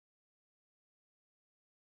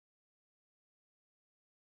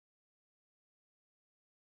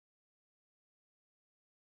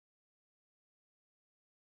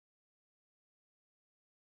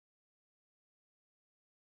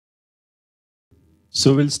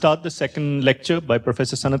So we'll start the second lecture by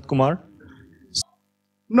Professor Sanat Kumar.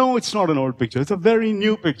 No, it's not an old picture. It's a very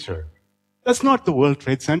new picture. That's not the World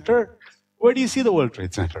Trade Center. Where do you see the World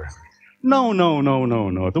Trade Center? No.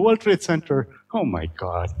 The World Trade Center, oh my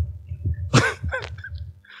God.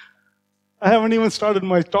 I haven't even started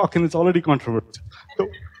my talk and it's already controversial.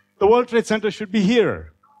 The World Trade Center should be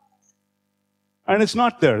here. And it's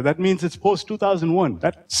not there. That means it's post-2001.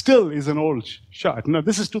 That still is an old shot. No,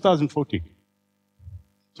 this is 2014.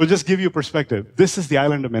 So just give you perspective. This is the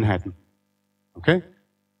island of Manhattan. Okay?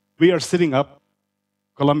 We are sitting up.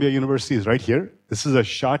 Columbia University is right here. This is a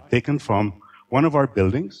shot taken from one of our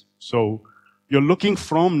buildings. So you're looking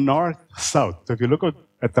from north-south. So if you look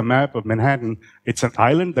at the map of Manhattan, it's an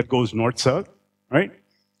island that goes north-south, right?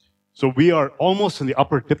 So we are almost on the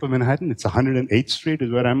upper tip of Manhattan. It's 108th Street is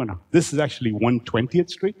where I'm at. This is actually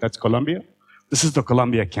 120th Street. That's Columbia. This is the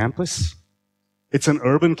Columbia campus. It's an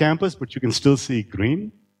urban campus, but you can still see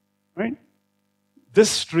green, right? This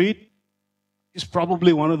street is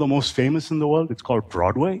probably one of the most famous in the world. It's called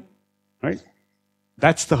Broadway, right?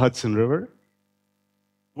 That's the Hudson River.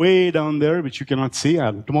 Way down there, which you cannot see.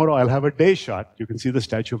 Tomorrow I'll have a day shot. You can see the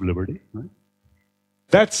Statue of Liberty, right?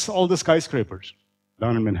 That's all the skyscrapers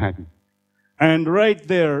down in Manhattan. And right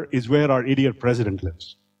there is where our idiot president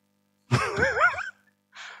lives.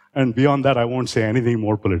 And beyond that, I won't say anything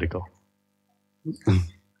more political.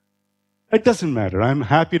 It doesn't matter. I'm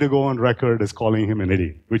happy to go on record as calling him an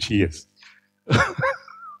idiot, which he is.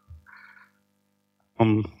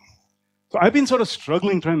 So I've been sort of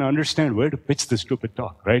struggling trying to understand where to pitch this stupid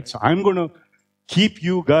talk, right? So I'm going to keep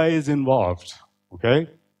you guys involved, okay?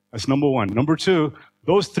 That's number one. Number two,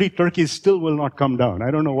 those 3 turkeys still will not come down.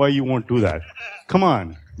 I don't know why you won't do that. Come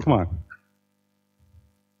on.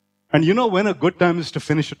 And you know when a good time is to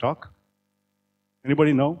finish a talk?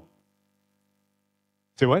 Anybody know?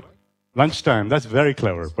 Say what? Lunchtime. That's very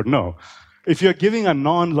clever, but no. If you're giving a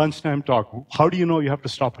non-lunchtime talk, how do you know you have to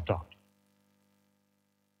stop a talk?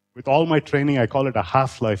 With all my training, I call it a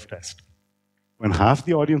half-life test. When half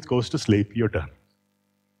the audience goes to sleep, you're done.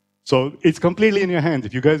 So it's completely in your hands.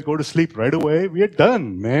 If you guys go to sleep right away, we're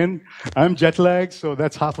done, man. I'm jet-lagged, so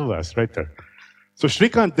that's half of us right there. So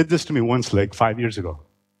Srikanth did this to me once, like 5 years ago.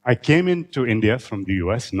 I came into India from the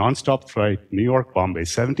US, non-stop flight, New York, Bombay,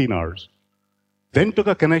 17 hours. Then took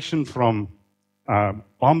a connection from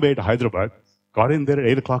Bombay to Hyderabad, got in there at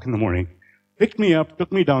 8 o'clock in the morning, picked me up,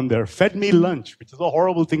 took me down there, fed me lunch, which is a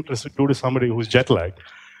horrible thing to do to somebody who's jet-lagged.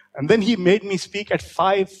 And then he made me speak at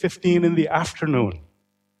 5:15 in the afternoon,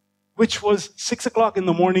 which was 6 o'clock in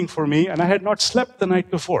the morning for me, and I had not slept the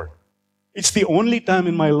night before. It's the only time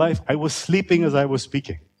in my life I was sleeping as I was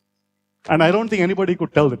speaking. And I don't think anybody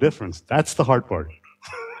could tell the difference. That's the hard part.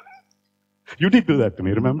 You did do that to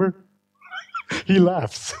me, remember? He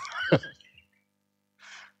laughs.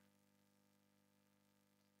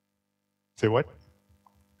 Say what?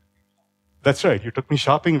 That's right. You took me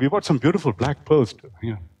shopping. We bought some beautiful black pearls too.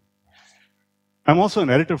 Yeah. I'm also an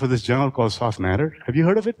editor for this journal called Soft Matter. Have you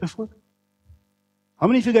heard of it before? How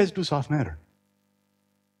many of you guys do Soft Matter?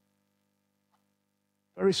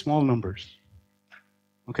 Very small numbers.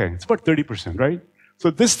 Okay, it's about 30%, right? So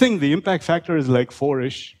this thing, the impact factor is like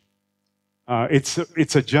 4-ish.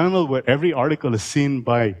 It's a journal where every article is seen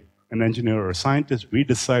by an engineer or a scientist. We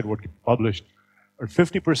decide what gets published. Or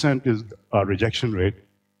 50% is our rejection rate.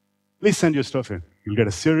 Please send your stuff in. You'll get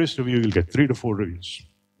a serious review. You'll get 3 to 4 reviews.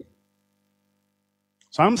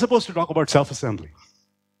 So I'm supposed to talk about self-assembly.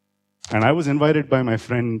 And I was invited by my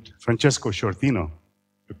friend Francesco Sciortino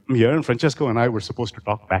to come here, and Francesco and I were supposed to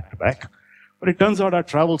talk back to back. But it turns out our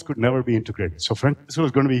travels could never be integrated. So Francesco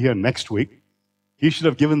is going to be here next week. He should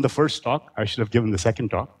have given the first talk. I should have given the second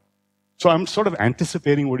talk. So I'm sort of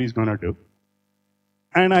anticipating what he's going to do.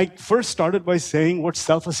 And I first started by saying what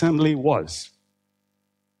self-assembly was.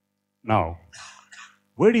 Now,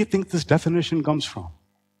 where do you think this definition comes from?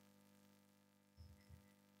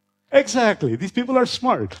 Exactly. These people are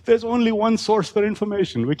smart. There's only one source for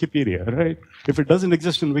information, Wikipedia, right? If it doesn't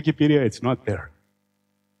exist in Wikipedia, it's not there.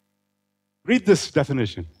 Read this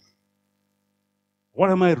definition.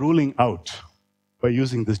 What am I ruling out by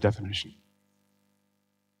using this definition?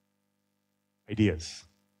 Ideas.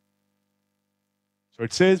 So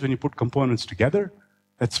it says when you put components together,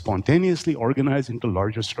 that spontaneously organize into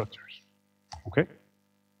larger structures. Okay?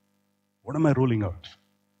 What am I ruling out?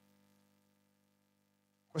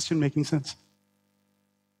 Question making sense?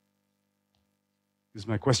 Is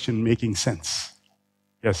my question making sense?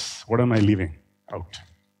 Yes. What am I leaving out?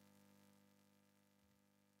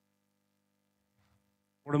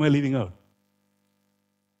 What am I leaving out?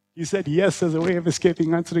 You said yes as a way of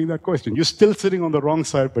escaping answering that question. You're still sitting on the wrong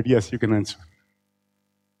side, but yes, you can answer.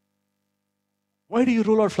 Why do you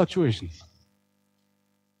rule out fluctuations?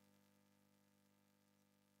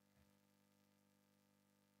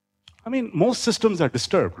 I mean, most systems are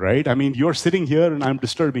disturbed, right? I mean, you're sitting here and I'm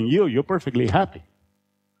disturbing you. You're perfectly happy.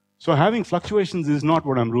 So having fluctuations is not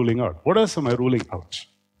what I'm ruling out. What else am I ruling out?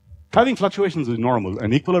 Having fluctuations is normal.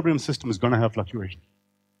 An equilibrium system is going to have fluctuations.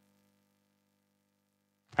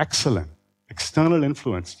 Excellent. External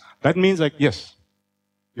influence. That means, like, yes,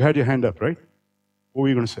 you had your hand up, right? What were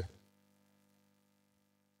you going to say?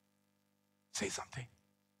 Say something.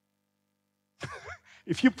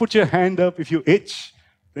 If you put your hand up, if you itch,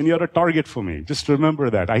 then you're a target for me. Just remember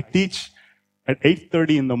that. I teach at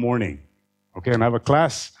 8:30 in the morning, okay? And I have a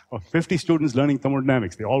class of 50 students learning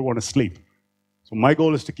thermodynamics. They all want to sleep. So my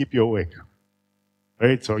goal is to keep you awake,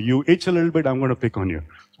 right? So you itch a little bit, I'm going to pick on you.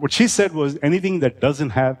 What she said was anything that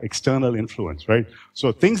doesn't have external influence, right?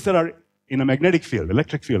 So things that are in a magnetic field,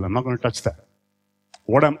 electric field, I'm not going to touch that.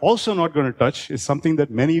 What I'm also not going to touch is something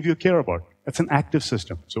that many of you care about. That's an active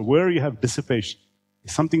system. So where you have dissipation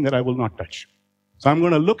is something that I will not touch. So I'm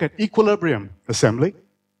going to look at equilibrium assembly.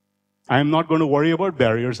 I'm not going to worry about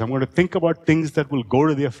barriers. I'm going to think about things that will go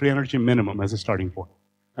to their free energy minimum as a starting point.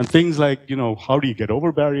 And things like, how do you get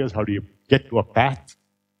over barriers? How do you get to a path?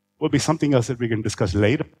 Will be something else that we can discuss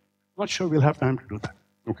later. Not sure we'll have time to do that,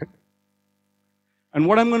 okay? And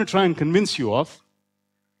what I'm going to try and convince you of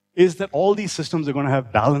is that all these systems are going to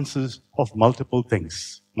have balances of multiple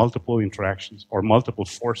things, multiple interactions, or multiple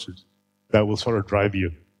forces that will sort of drive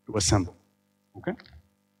you to assemble, okay?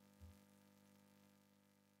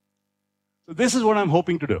 So this is what I'm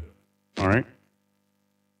hoping to do, all right?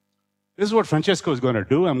 This is what Francesco is going to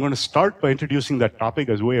do. I'm going to start by introducing that topic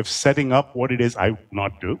as a way of setting up what it is I would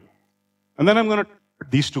not do. And then I'm going to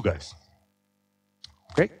these two guys.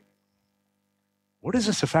 Okay? What is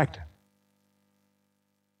a surfactant?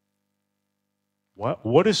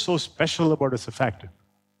 What is so special about a surfactant?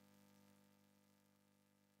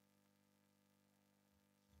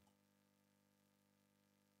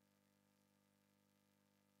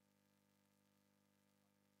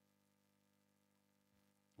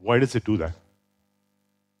 Why does it do that?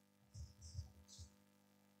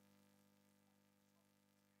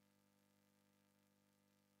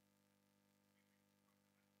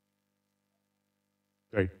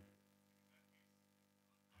 Right.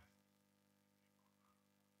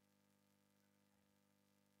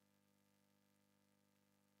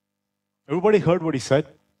 Everybody heard what he said?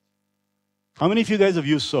 How many of you guys have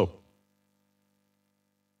used soap?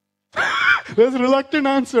 There's a reluctant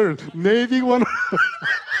answer. Maybe one.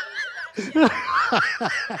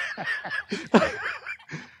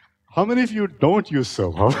 How many of you don't use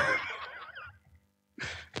soap?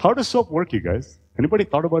 How does soap work, you guys? Anybody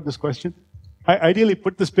thought about this question? I ideally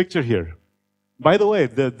put this picture here. By the way,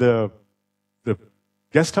 the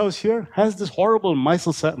guest house here has this horrible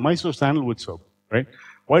Mysore sandalwood soap, right?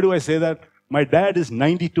 Why do I say that? My dad is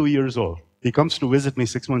 92 years old. He comes to visit me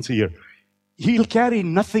 6 months a year. He'll carry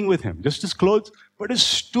nothing with him, just his clothes, but his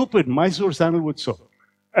stupid Mysore sandalwood soap.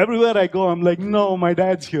 Everywhere I go, I'm like, no, my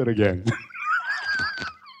dad's here again.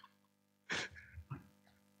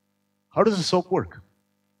 How does the soap work?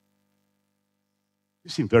 You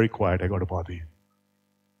seem very quiet. I got to bother you.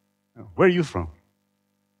 Where are you from?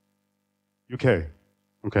 UK.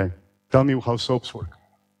 Okay. Tell me how soaps work.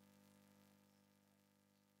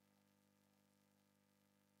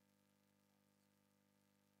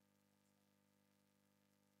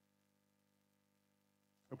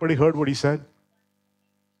 Everybody heard what he said?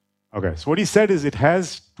 Okay, so what he said is it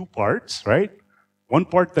has two parts, right? One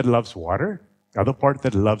part that loves water, the other part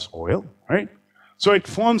that loves oil, right? So it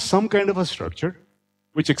forms some kind of a structure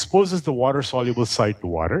which exposes the water-soluble side to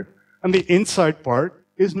water, and the inside part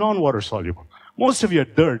is non-water soluble. Most of your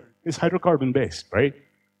dirt is hydrocarbon-based, right?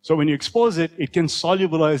 So when you expose it, it can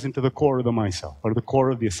solubilize into the core of the micelle, or the core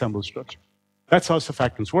of the assembled structure. That's how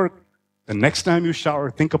surfactants work. The next time you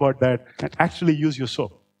shower, think about that, and actually use your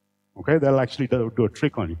soap. Okay, that'll actually do a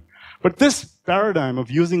trick on you. But this paradigm of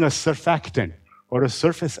using a surfactant or a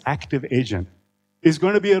surface active agent is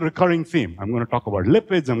going to be a recurring theme. I'm going to talk about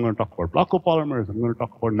lipids, I'm going to talk about blockopolymers, I'm going to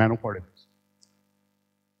talk about nanoparticles.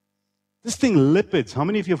 This thing, lipids, how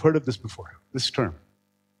many of you have heard of this before? This term.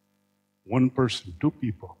 One person, two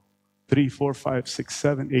people, 3, 4, 5, 6,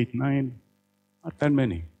 7, 8, 9, not that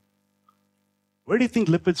many. Where do you think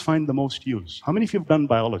lipids find the most use? How many of you have done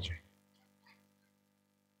biology?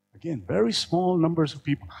 Again, very small numbers of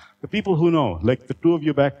people. The people who know, like the two of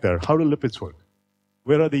you back there, how do lipids work?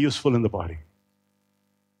 Where are they useful in the body?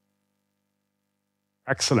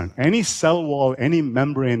 Excellent. Any cell wall, any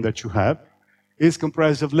membrane that you have is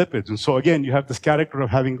comprised of lipids. And so again, you have this character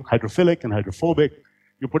of having hydrophilic and hydrophobic.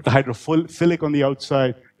 You put the hydrophilic on the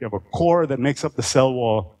outside. You have a core that makes up the cell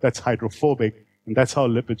wall that's hydrophobic, and that's how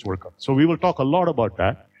lipids work out. So we will talk a lot about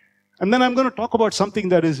that. And then I'm going to talk about something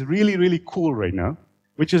that is really, really cool right now,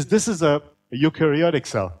 which is this is a eukaryotic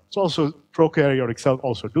cell. It's also prokaryotic cells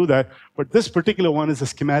also do that, but this particular one is a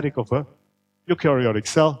schematic of a eukaryotic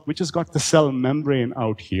cell, which has got the cell membrane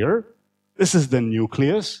out here. This is the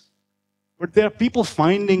nucleus. But there are people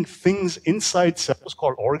finding things inside cells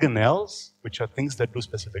called organelles, which are things that do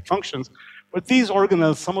specific functions. But these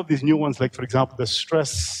organelles, some of these new ones, like for example, the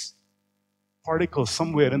stress particle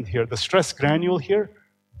somewhere in here, the stress granule here,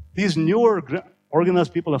 these newer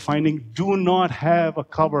organelles people are finding do not have a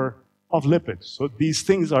cover of lipids. So these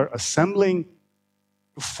things are assembling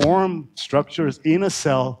to form structures in a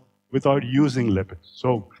cell without using lipids.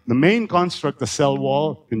 So the main construct, the cell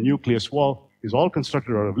wall, the nucleus wall, is all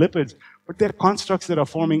constructed out of lipids, but there are constructs that are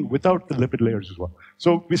forming without the lipid layers as well.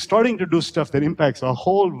 So we're starting to do stuff that impacts a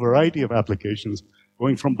whole variety of applications,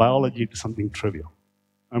 going from biology to something trivial.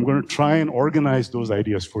 I'm going to try and organize those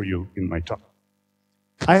ideas for you in my talk.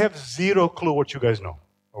 I have zero clue what you guys know,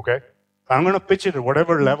 okay? I'm going to pitch it at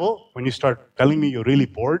whatever level. When you start telling me you're really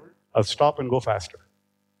bored, I'll stop and go faster,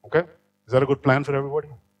 okay? Is that a good plan for everybody?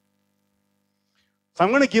 So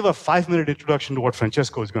I'm going to give a 5-minute introduction to what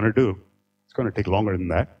Francesco is going to do. It's going to take longer than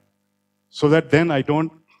that. So that then I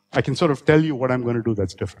can sort of tell you what I'm going to do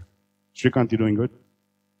that's different. Srikanth, you doing good?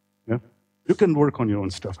 Yeah? You can work on your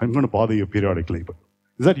own stuff. I'm going to bother you periodically, but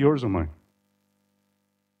is that yours or mine?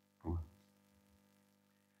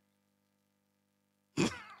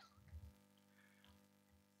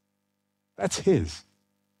 That's his.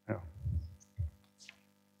 Yeah.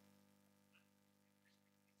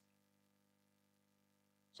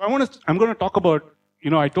 So I'm going to talk about,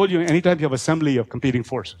 I told you anytime you have assembly of competing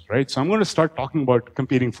forces, right? So I'm going to start talking about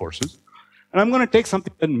competing forces. And I'm going to take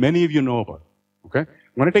something that many of you know about, okay?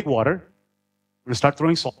 I'm going to take water. I'm going to start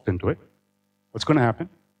throwing salt into it. What's going to happen?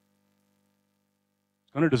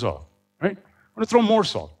 It's going to dissolve, right? I'm going to throw more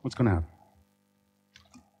salt. What's going to happen?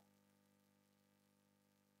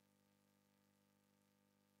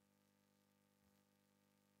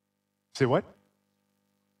 Say what?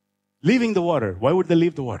 Leaving the water. Why would they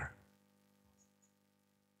leave the water?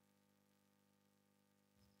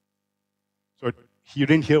 So you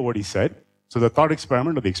didn't hear what he said. So the thought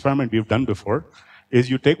experiment, or the experiment we've done before,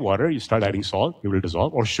 is you take water, you start adding salt, it will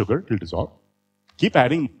dissolve, or sugar, it will dissolve. Keep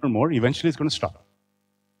adding more and more, eventually it's going to stop.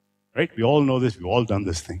 Right? We all know this, we've all done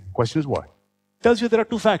this thing. The question is why? It tells you there are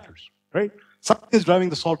two factors, right? Something is driving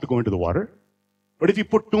the salt to go into the water, but if you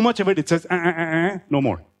put too much of it, it says, no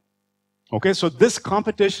more. Okay, so this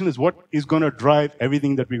competition is what is going to drive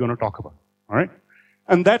everything that we're going to talk about, all right?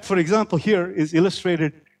 And that, for example, here is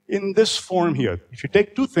illustrated in this form here. If you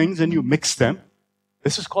take two things and you mix them,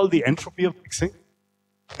 this is called the entropy of mixing.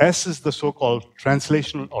 S is the so-called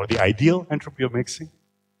translational or the ideal entropy of mixing.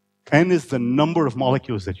 N is the number of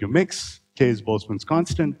molecules that you mix. K is Boltzmann's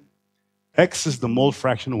constant. X is the mole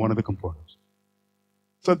fraction of one of the components.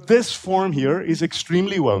 So this form here is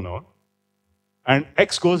extremely well known. And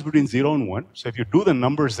X goes between 0 and 1. So if you do the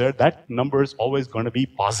numbers there, that number is always going to be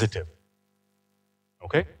positive.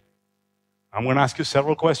 Okay? I'm going to ask you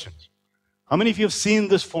several questions. How many of you have seen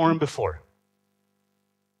this form before?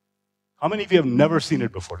 How many of you have never seen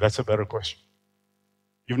it before? That's a better question.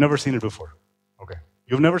 You've never seen it before? Okay.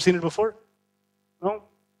 You've never seen it before? No?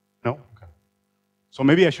 No? Okay. So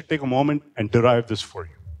maybe I should take a moment and derive this for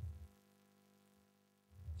you.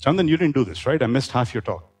 Chandan, you didn't do this, right? I missed half your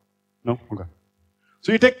talk. No? Okay.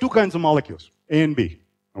 So you take two kinds of molecules, A and B,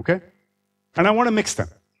 okay? And I want to mix them,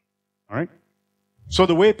 all right? So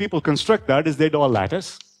the way people construct that is they do a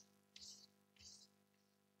lattice.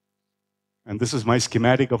 And this is my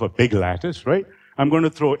schematic of a big lattice, right? I'm going to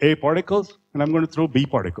throw A particles, and I'm going to throw B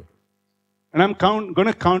particles. And I'm going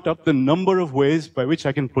to count up the number of ways by which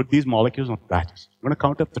I can put these molecules on the lattice. I'm going to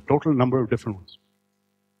count up the total number of different ones.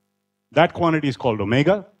 That quantity is called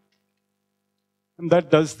omega, and that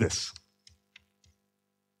does this.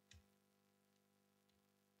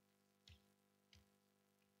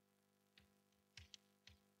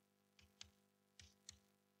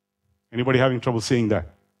 Anybody having trouble seeing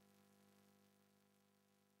that?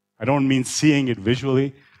 I don't mean seeing it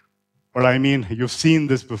visually, but I mean you've seen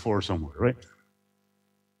this before somewhere, right?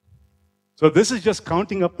 So this is just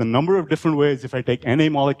counting up the number of different ways if I take Na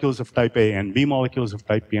molecules of type A and B molecules of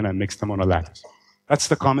type B and I mix them on a lattice. That's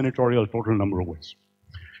the combinatorial total number of ways.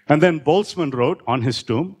 And then Boltzmann wrote on his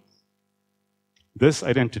tomb this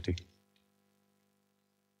identity.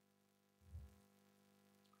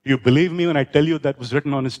 Do you believe me when I tell you that was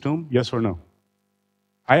written on his tomb? Yes or no?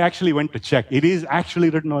 I actually went to check. It is actually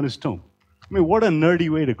written on his tomb. I mean, what a nerdy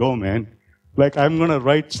way to go, man. Like, I'm going to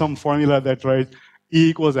write some formula that writes E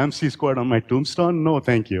equals mc squared on my tombstone? No,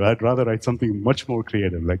 thank you. I'd rather write something much more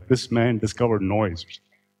creative, like this man discovered noise.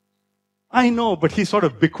 I know, but he sort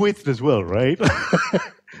of bequeathed his will, right?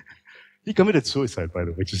 He committed suicide, by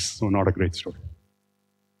the way, which is so not a great story.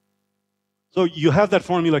 So you have that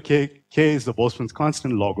formula K. K is the Boltzmann's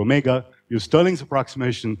constant, log omega. Use Stirling's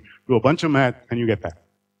approximation, do a bunch of math, and you get that.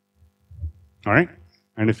 All right?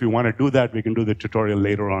 And if you want to do that, we can do the tutorial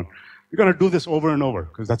later on. We're going to do this over and over,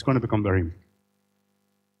 because that's going to become very...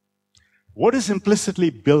 What is implicitly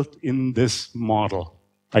built in this model?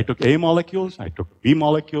 I took A molecules, I took B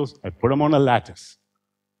molecules, I put them on a lattice.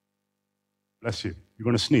 Bless you. You're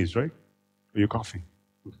going to sneeze, right? Are you coughing?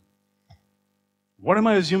 What am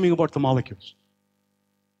I assuming about the molecules?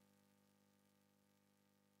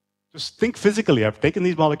 Just think physically. I've taken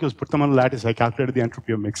these molecules, put them on a lattice, I calculated the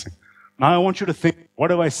entropy of mixing. Now I want you to think,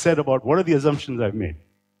 what have I said about, what are the assumptions I've made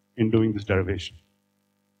in doing this derivation?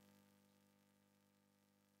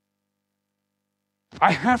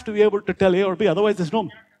 I have to be able to tell A or B, otherwise there's no...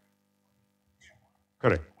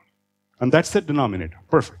 Correct. And that's the denominator.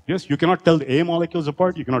 Perfect. Yes, you cannot tell the A molecules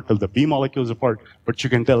apart, you cannot tell the B molecules apart, but you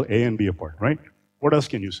can tell A and B apart, right? What else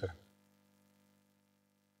can you say?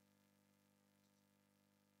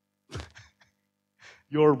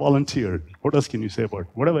 You're volunteered. What else can you say about it?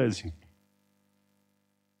 Whatever else you...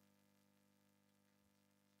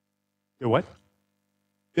 They're what?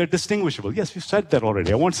 They're distinguishable. Yes, we've said that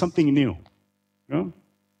already. I want something new. You know?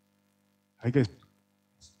 I guess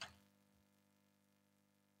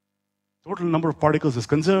total number of particles is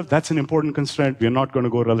conserved. That's an important constraint. We are not going to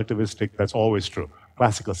go relativistic. That's always true.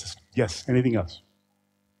 Classical system. Yes. Anything else?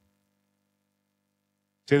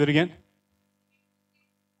 Say that again.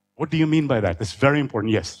 What do you mean by that? It's very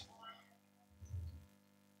important. Yes.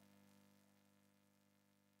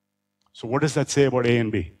 So what does that say about A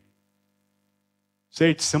and B?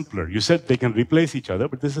 Say it's simpler. You said they can replace each other,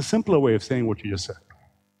 but there's a simpler way of saying what you just said.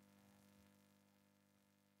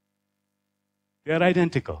 They are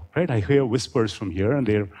identical, right? I hear whispers from here, and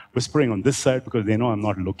they're whispering on this side because they know I'm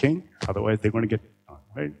not looking. Otherwise, they're going to get,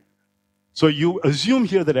 right? So you assume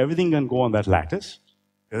here that everything can go on that lattice.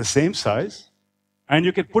 They're the same size. And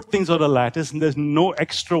you can put things on a lattice, and there's no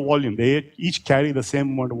extra volume. They each carry the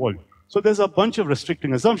same amount of volume. So there's a bunch of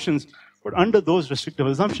restricting assumptions, but under those restrictive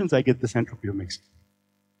assumptions, I get this entropy of mixing.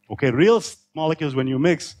 Okay, real molecules, when you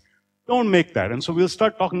mix, don't make that. And so we'll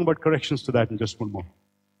start talking about corrections to that in just one moment.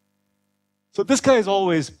 So this guy is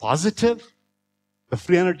always positive. The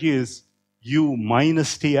free energy is U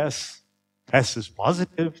minus Ts. S is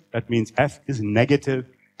positive. That means F is negative.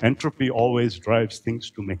 Entropy always drives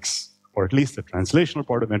things to mix, or at least the translational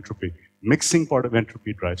part of entropy. Mixing part of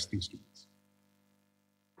entropy drives things to mix.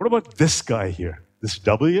 What about this guy here? This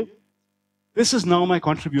W? This is now my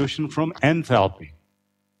contribution from enthalpy.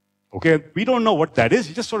 Okay, we don't know what that is.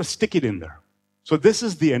 You just sort of stick it in there. So this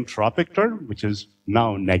is the entropic term, which is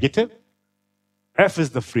now negative. F is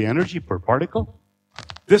the free energy per particle.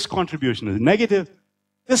 This contribution is negative.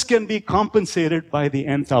 This can be compensated by the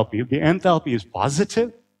enthalpy. If the enthalpy is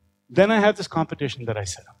positive, then I have this computation that I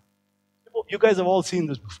set up. You guys have all seen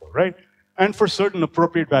this before, right? And for certain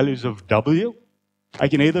appropriate values of W, I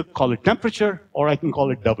can either call it temperature or I can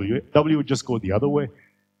call it W. W would just go the other way.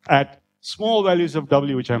 At small values of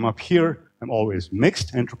W, which I'm up here, I'm always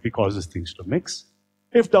mixed. Entropy causes things to mix.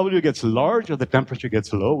 If W gets large or the temperature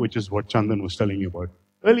gets low, which is what Chandan was telling you about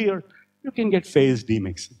earlier, you can get phase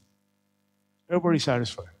demixing. Everybody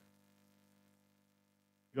satisfied?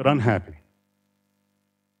 You're unhappy.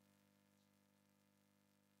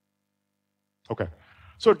 Okay.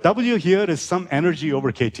 So W here is some energy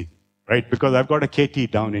over KT, right? Because I've got a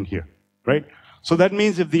KT down in here, right? So that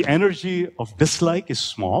means if the energy of dislike is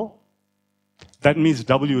small, that means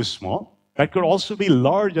W is small. That could also be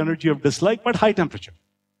large energy of dislike, but high temperature.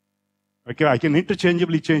 Okay, I can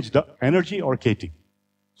interchangeably change the energy or KT.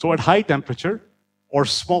 So at high temperature or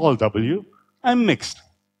small W, I'm mixed.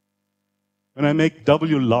 When I make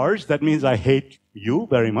W large, that means I hate you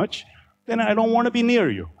very much. Then I don't want to be near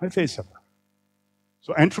you. I face up.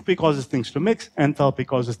 So entropy causes things to mix, enthalpy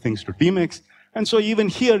causes things to demix. And so even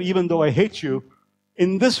here, even though I hate you,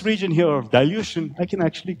 in this region here of dilution, I can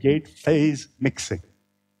actually get phase mixing.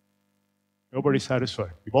 Nobody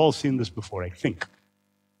satisfied. You've all seen this before, I think.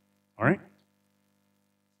 All right?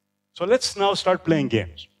 So let's now start playing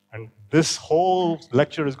games. And this whole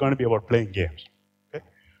lecture is going to be about playing games. Okay?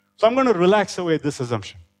 So I'm going to relax away this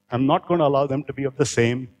assumption. I'm not going to allow them to be of the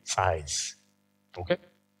same size. Okay?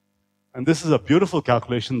 And this is a beautiful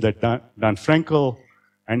calculation that Dan Frankel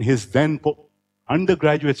and his then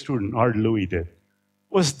undergraduate student, Art Louis, did.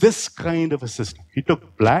 was this kind of a system. He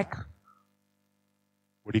took black,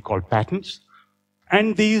 what he called patents,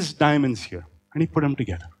 and these diamonds here, and he put them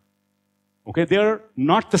together. Okay, they're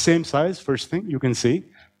not the same size, first thing you can see.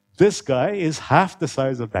 This guy is half the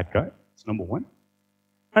size of that guy, that's number one.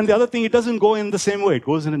 And the other thing, it doesn't go in the same way, it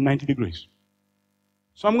goes in at 90 degrees.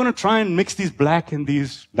 So I'm going to try and mix these black and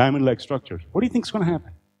these diamond-like structures. What do you think is going to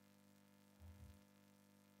happen?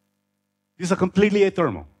 These are completely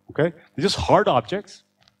athermal, okay? They're just hard objects.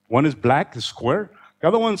 One is black, is square. The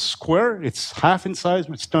other one's square, it's half in size,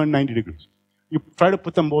 but it's turned 90 degrees. You try to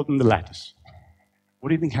put them both in the lattice. What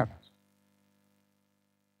do you think happens?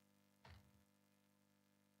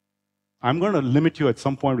 I'm going to limit you at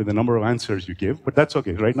some point with the number of answers you give, but that's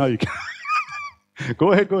okay. Right now you can.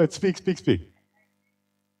 Go ahead, speak.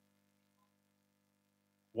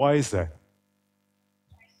 Why is that?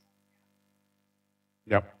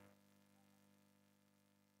 Yep.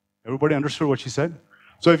 Everybody understood what she said?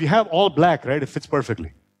 So if you have all black, right, it fits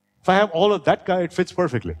perfectly. If I have all of that guy, it fits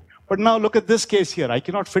perfectly. But now look at this case here. I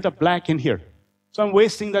cannot fit a black in here. So I'm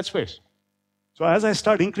wasting that space. So as I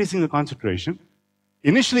start increasing the concentration,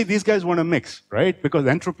 initially these guys want to mix, right? Because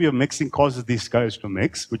entropy of mixing causes these guys to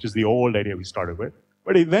mix, which is the old idea we started with.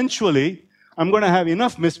 But eventually, I'm going to have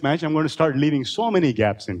enough mismatch, I'm going to start leaving so many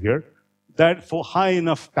gaps in here that for high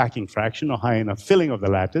enough packing fraction or high enough filling of the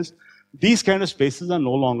lattice, these kind of spaces are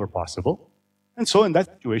no longer possible. And so in that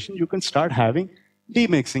situation, you can start having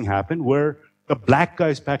demixing happen where the black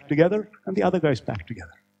guys packed together and the other guys packed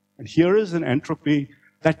together. And here is an entropy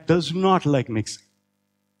that does not like mixing.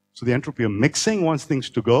 So the entropy of mixing wants things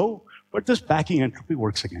to go, but this packing entropy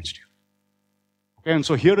works against you. Okay, and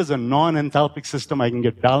so here is a non-enthalpic system. I can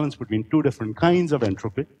get balance between two different kinds of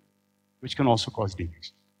entropy, which can also cause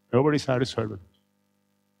demixing. Everybody satisfied with this?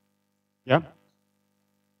 Yeah?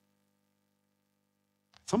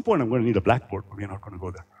 At some point, I'm going to need a blackboard, but we're not going to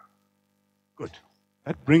go there. Good.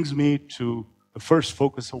 That brings me to the first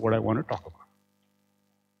focus of what I want to talk about.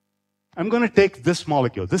 I'm going to take this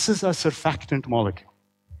molecule. This is a surfactant molecule.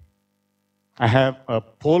 I have a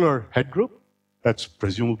polar head group that's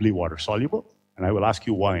presumably water-soluble, and I will ask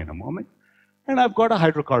you why in a moment. And I've got a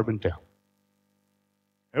hydrocarbon tail.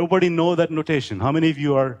 Everybody know that notation. How many of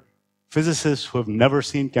you are physicists who have never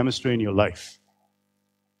seen chemistry in your life?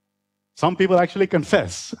 Some people actually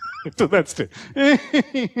confess to that state.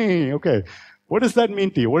 Okay, what does that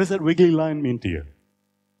mean to you? What does that wiggly line mean to you?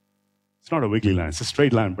 It's not a wiggly line, it's a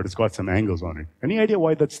straight line, but it's got some angles on it. Any idea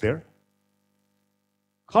why that's there?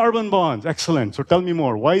 Carbon bonds, excellent. So tell me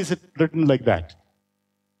more. Why is it written like that?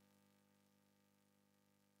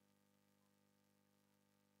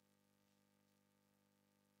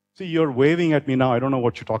 See, you're waving at me now. I don't know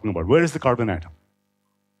what you're talking about. Where is the carbon atom?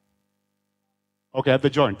 Okay, at the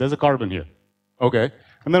joint. There's a carbon here. Okay.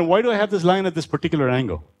 And then why do I have this line at this particular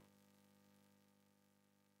angle?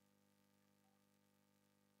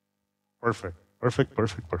 Perfect.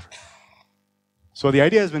 So the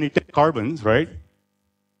idea is when you take carbons, right?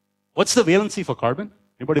 What's the valency for carbon?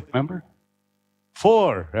 Anybody remember?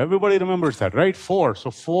 4. Everybody remembers that, right? 4.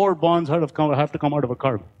 So 4 bonds have to come out of a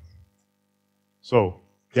carbon. So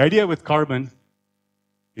the idea with carbon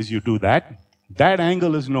is you do that. That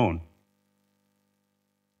angle is known.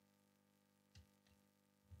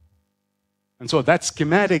 And so that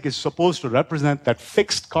schematic is supposed to represent that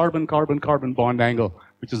fixed carbon-carbon-carbon bond angle,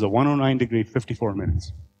 which is a 109 degree, 54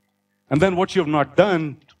 minutes. And then what you have not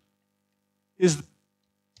done is,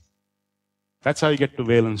 that's how you get to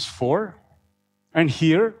valence 4. And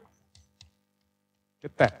here,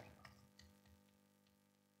 get that.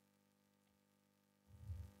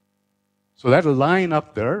 So that will line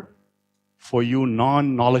up there for you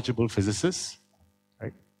non-knowledgeable physicists,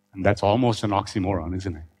 right? And that's almost an oxymoron,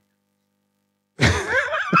 isn't it?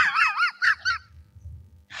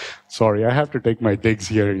 Sorry, I have to take my digs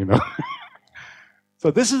here, you know. So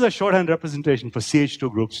this is a shorthand representation for CH2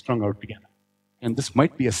 groups strung out together. And this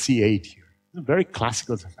might be a C8 here. It's a very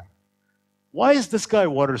classical surfactant. Why is this guy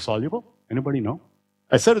water soluble? Anybody know?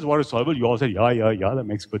 I said it's water soluble. You all said, yeah, that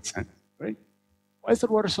makes good sense, right? Why is it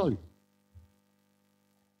water soluble?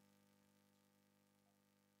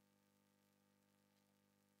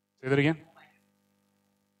 Say that again.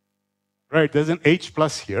 Right, there's an H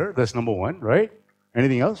plus here. That's number 1, right?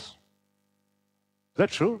 Anything else? Is that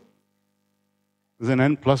true? There's an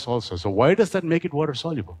N plus also. So why does that make it water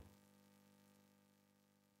soluble?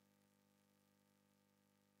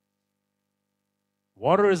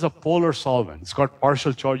 Water is a polar solvent. It's got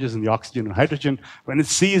partial charges in the oxygen and hydrogen. When it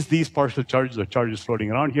sees these partial charges or charges floating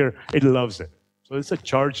around here, it loves it. So it's a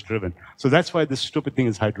charge driven. So that's why this stupid thing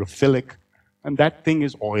is hydrophilic, and that thing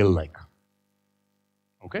is oil-like.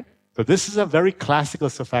 Okay? So So this is a very classical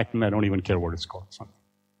surfactant. I don't even care what it's called. I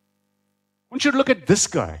want you to look at this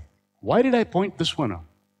guy. Why did I point this one out?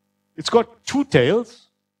 It's got 2 tails,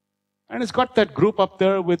 and it's got that group up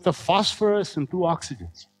there with the phosphorus and 2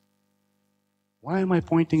 oxygens. Why am I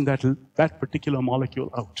pointing that particular molecule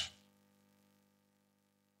out?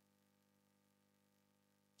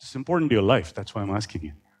 It's important to your life. That's why I'm asking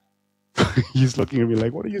you. He's looking at me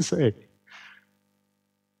like, what do you say?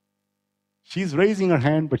 She's raising her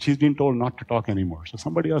hand, but she's been told not to talk anymore. So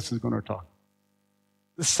somebody else is going to talk.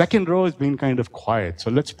 The second row has been kind of quiet.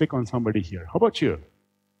 So let's pick on somebody here. How about you?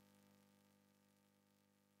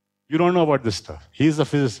 You don't know about this stuff. He's a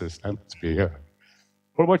physicist. Let's be here.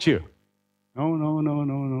 What about you?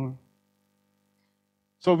 No.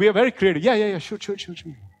 So we are very creative. Yeah. Shoot.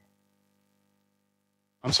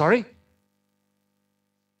 I'm sorry?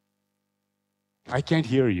 I can't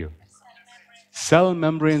hear you. Cell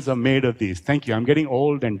membranes are made of these. Thank you. I'm getting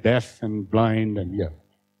old and deaf and blind and yeah.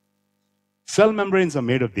 Cell membranes are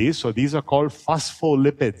made of these, so these are called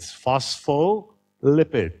phospholipids.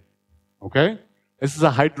 Phospholipid. Okay? This is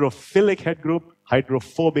a hydrophilic head group,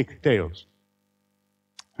 hydrophobic tails.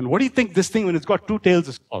 And what do you think this thing, when it's got 2 tails,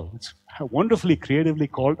 is called? It's wonderfully, creatively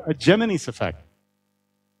called a Gemini surfactant.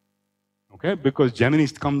 Okay? Because Gemini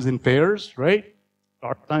comes in pairs, right?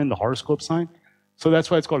 Star sign, the horoscope sign. So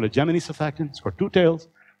that's why it's called a Gemini surfactant. It's got 2 tails.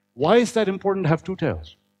 Why is that important to have 2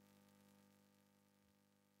 tails?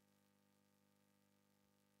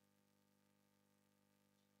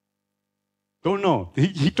 Don't know.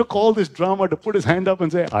 He took all this drama to put his hand up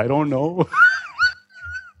and say, I don't know.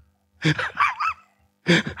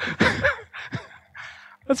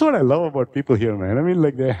 That's what I love about people here, man. I mean,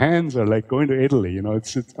 like, their hands are like going to Italy, you know.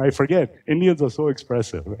 I forget. Indians are so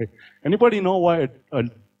expressive, right? Anybody know why a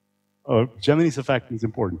Gemini surfactant is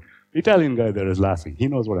important? The Italian guy there is laughing. He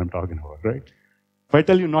knows what I'm talking about, right? If I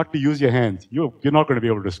tell you not to use your hands, you're not going to be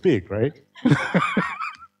able to speak, right?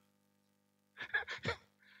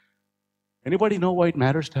 Anybody know why it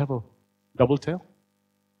matters to have a double tail?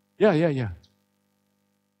 Yeah.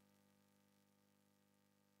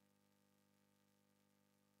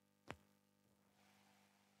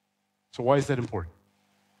 So why is that important?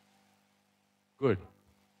 Good.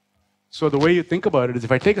 So the way you think about it is,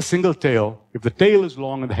 if I take a single tail, if the tail is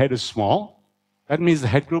long and the head is small, that means the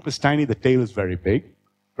head group is tiny, the tail is very big,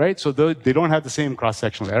 right? So they don't have the same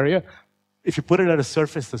cross-sectional area. If you put it at a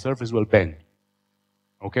surface, the surface will bend.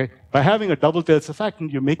 Okay? By having a double-tailed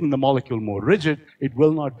surfactant, you're making the molecule more rigid. It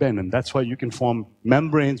will not bend, and that's why you can form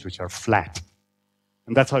membranes which are flat.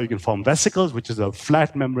 And that's how you can form vesicles, which is a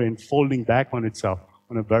flat membrane folding back on itself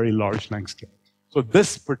on a very large length scale. So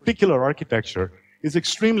this particular architecture is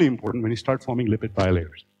extremely important when you start forming lipid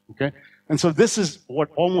bilayers. Okay? And so this is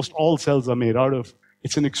what almost all cells are made out of.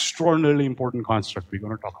 It's an extraordinarily important construct. We're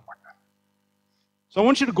going to talk about that. So I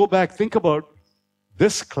want you to go back, think about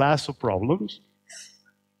this class of problems.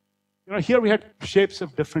 You know, here we had shapes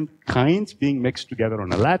of different kinds being mixed together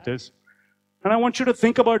on a lattice. And I want you to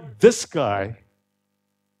think about this guy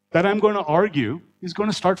that I'm going to argue is going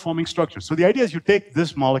to start forming structures. So the idea is you take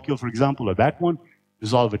this molecule, for example, or that one,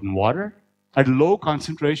 dissolve it in water. At low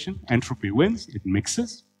concentration, entropy wins, it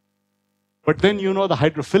mixes. But then you know the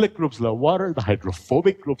hydrophilic groups love water, the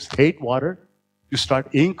hydrophobic groups hate water. You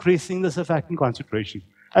start increasing the surfactant concentration.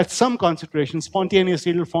 At some concentration,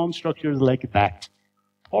 spontaneously it'll form structures like that,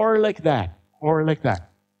 or like that, or like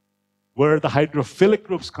that. Where the hydrophilic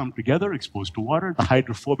groups come together, exposed to water, the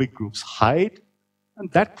hydrophobic groups hide,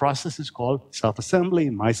 and that process is called self-assembly,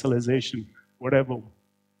 micellization, whatever.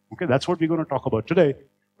 Okay, that's what we're going to talk about today.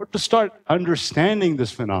 But to start understanding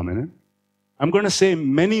this phenomenon, I'm going to say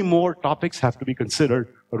many more topics have to be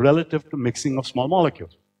considered relative to mixing of small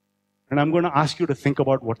molecules. And I'm going to ask you to think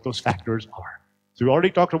about what those factors are. So we already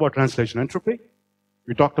talked about translation entropy.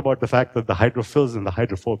 We talked about the fact that the hydrophils and the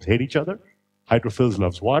hydrophobes hate each other. Hydrophils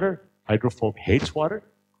loves water. Hydrophobe hates water.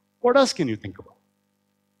 What else can you think about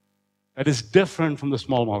that is different from the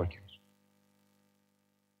small molecules?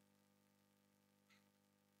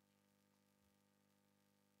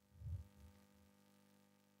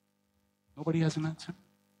 Nobody has an answer?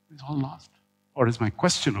 It's all lost. Or is my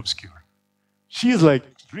question obscure? She is like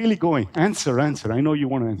really going, answer. I know you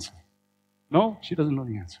want to answer. No, she doesn't know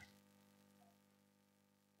the answer.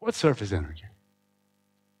 What's surface energy?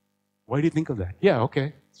 Why do you think of that? Yeah,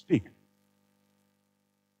 okay, speak.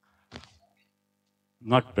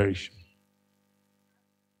 Not very sure.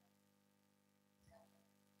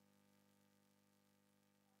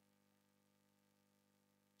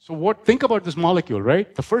 So think about this molecule,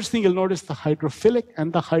 right? The first thing you'll notice, the hydrophilic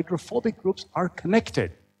and the hydrophobic groups are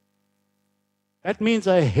connected. That means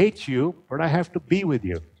I hate you, but I have to be with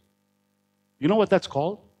you. You know what that's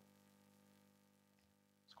called?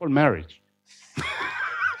 It's called marriage.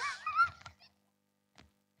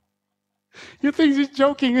 You think he's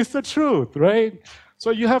joking, it's the truth, right?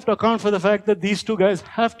 So you have to account for the fact that these two guys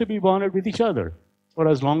have to be bonded with each other for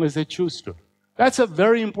as long as they choose to. That's a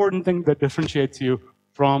very important thing that differentiates you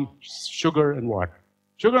from sugar and water.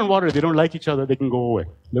 Sugar and water, they don't like each other, they can go away,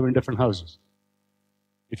 live in different houses.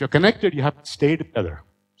 If you're connected, you have to stay together.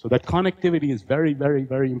 So that connectivity is very, very,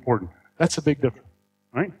 very important. That's a big difference,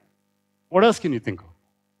 right? What else can you think of?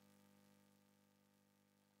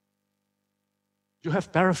 You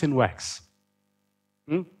have paraffin wax.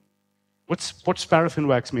 What's paraffin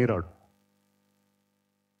wax made out of?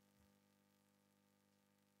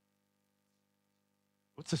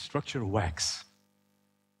 What's the structure of wax?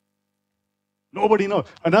 Nobody knows.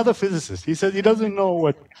 Another physicist, he says he doesn't know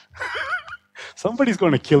what... Somebody's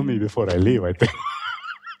going to kill me before I leave, I think.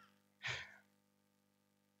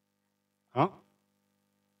 Huh?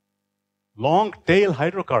 Long tail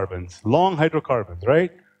hydrocarbons. Long hydrocarbons,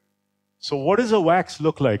 right? So what does a wax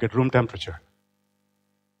look like at room temperature?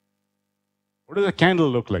 What does a candle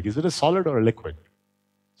look like? Is it a solid or a liquid?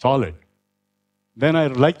 Solid. Then I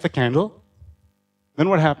light the candle. Then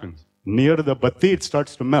what happens? Near the batti, it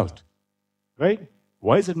starts to melt. Right?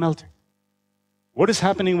 Why is it melting? What is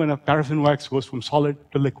happening when a paraffin wax goes from solid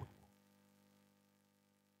to liquid?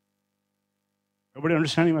 Everybody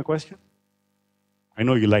understanding my question? I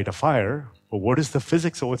know you light a fire, but what is the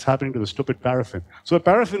physics of what's happening to the stupid paraffin? So a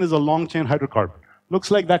paraffin is a long chain hydrocarbon. Looks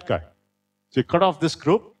like that guy. So you cut off this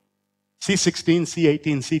group, C16,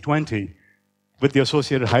 C18, C20, with the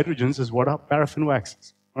associated hydrogens is what our paraffin wax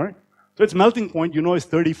is. All right? So its melting point, you know, is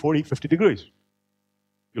 30, 40, 50 degrees.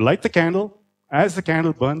 You light the candle. As the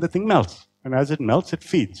candle burns, the thing melts. And as it melts, it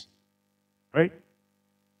feeds. Right?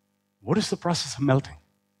 What is the process of melting?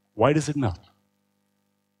 Why does it melt?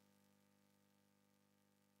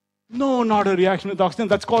 No, not a reaction with oxygen.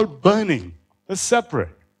 That's called burning. That's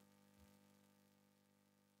separate.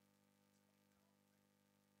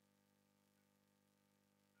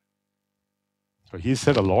 So he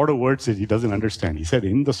said a lot of words that he doesn't understand. He said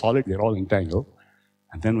in the solid, they're all entangled.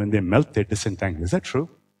 And then when they melt, they disentangle. Is that true?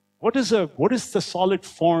 What is the solid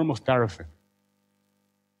form of paraffin?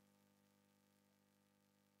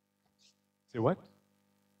 Say what?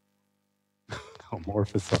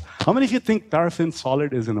 Amorphous solid. How many of you think paraffin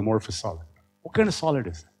solid is an amorphous solid? What kind of solid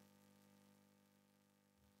is it?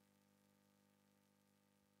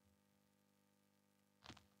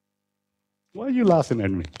 Why are you laughing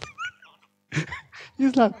at me?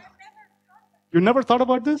 He's not. You never thought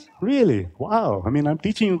about this? Really? Wow. I mean, I'm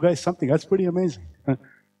teaching you guys something. That's pretty amazing.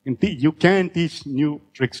 You can teach new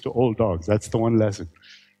tricks to old dogs. That's the one lesson.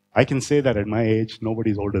 I can say that at my age,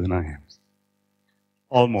 nobody's older than I am.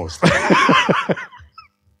 Almost.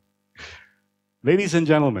 Ladies and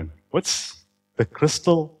gentlemen, what's the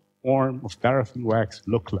crystal form of paraffin wax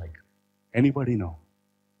look like? Anybody know?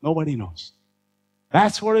 Nobody knows.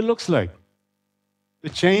 That's what it looks like. The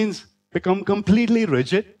chains become completely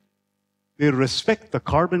rigid. They respect the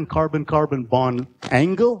carbon-carbon-carbon bond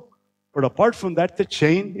angle. But apart from that, the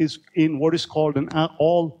chain is in what is called an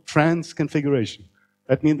all-trans configuration.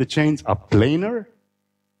 That means the chains are planar,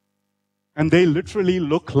 and they literally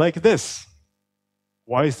look like this.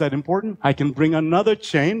 Why is that important? I can bring another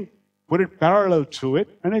chain, put it parallel to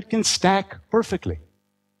it, and it can stack perfectly.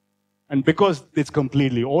 And because it's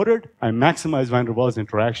completely ordered, I maximize van der Waals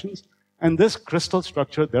interactions, and this crystal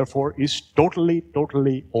structure, therefore, is totally,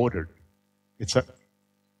 totally ordered. It's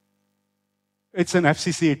an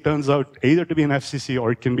FCC. It turns out either to be an FCC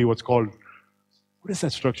or it can be what's called, what is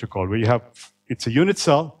that structure called? Where you have, it's a unit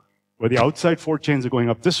cell where the outside 4 chains are going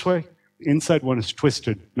up this way, the inside one is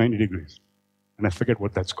twisted 90 degrees. And I forget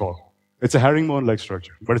what that's called. It's a herringbone-like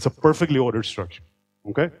structure, but it's a perfectly ordered structure.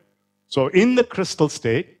 Okay? So in the crystal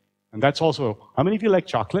state, and that's also, how many of you like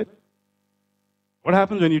chocolate? What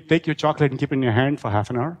happens when you take your chocolate and keep it in your hand for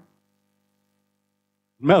half an hour?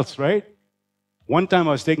 It melts, right? One time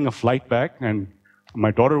I was taking a flight back, and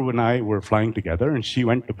my daughter and I were flying together, and she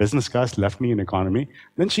went to business class, left me in economy.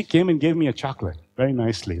 Then she came and gave me a chocolate, very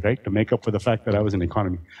nicely, right, to make up for the fact that I was in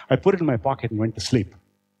economy. I put it in my pocket and went to sleep.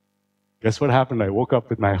 Guess what happened? I woke up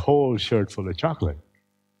with my whole shirt full of chocolate.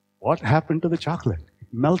 What happened to the chocolate? It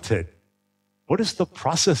melted. What is the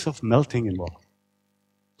process of melting involved?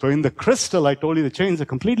 So in the crystal, I told you the chains are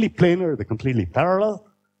completely planar, they're completely parallel,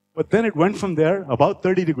 but then it went from there, about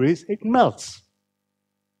 30 degrees, it melts.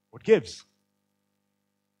 What gives?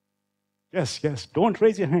 Yes, yes. Don't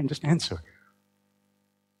raise your hand, just answer.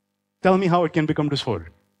 Tell me how it can become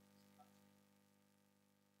disordered.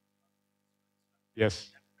 Yes.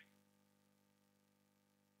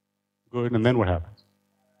 Good, and then what happens?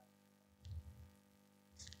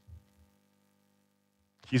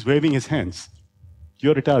 He's waving his hands.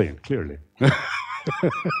 You're Italian, clearly.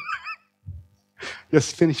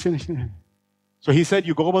 Yes, finish. So he said,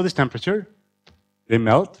 you go above this temperature, they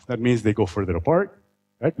melt. That means they go further apart.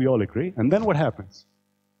 Right? We all agree. And then what happens?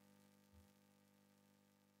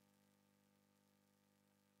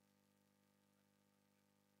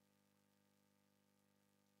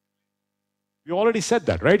 You already said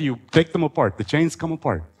that, right? You take them apart. The chains come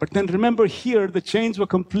apart. But then remember here, the chains were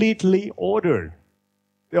completely ordered.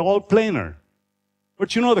 They're all planar.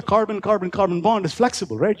 But you know the carbon-carbon-carbon bond is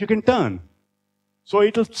flexible, right? You can turn. So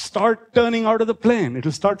it'll start turning out of the plane.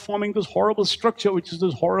 It'll start forming this horrible structure, which is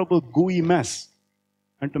this horrible gooey mess.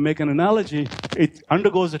 And to make an analogy, it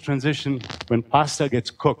undergoes a transition when pasta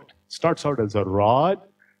gets cooked. It starts out as a rod,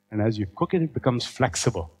 and as you cook it, it becomes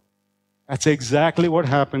flexible. That's exactly what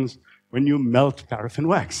happens when you melt paraffin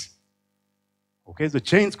wax. Okay, the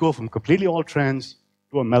chains go from completely all trans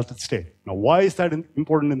to a melted state. Now, why is that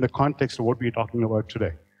important in the context of what we're talking about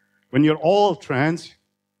today? When you're all trans,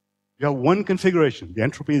 you have one configuration. The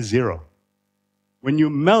entropy is 0. When you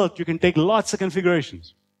melt, you can take lots of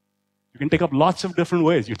configurations. You can take up lots of different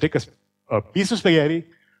ways. You take a piece of spaghetti,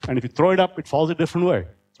 and if you throw it up, it falls a different way.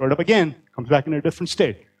 Throw it up again, comes back in a different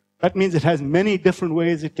state. That means it has many different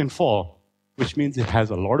ways it can fall, which means it has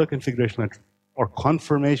a lot of configurational entropy, or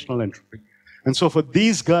conformational entropy. And so for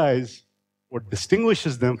these guys, what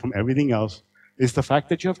distinguishes them from everything else is the fact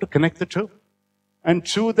that you have to connect the two. And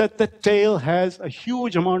two, that the tail has a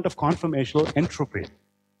huge amount of conformational entropy.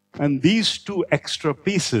 And these two extra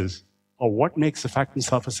pieces are what makes surfactant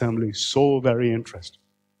self-assembly so very interesting.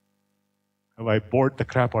 Have I bored the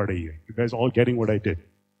crap out of you? You guys all getting what I did?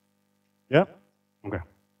 Yeah? Okay.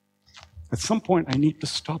 At some point, I need to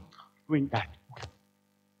stop doing that. Okay.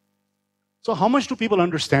 So how much do people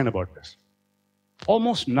understand about this?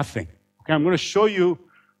 Almost nothing. Okay, I'm going to show you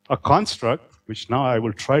a construct, which now I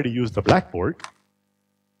will try to use the blackboard.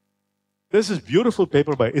 This is beautiful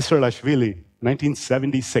paper by Israelashvili,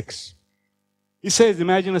 1976. He says,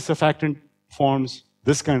 imagine a surfactant forms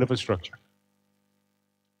this kind of a structure.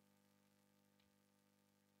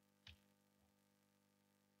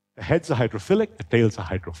 The heads are hydrophilic, the tails are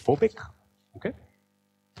hydrophobic. Okay?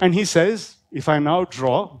 And he says, if I now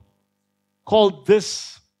draw, call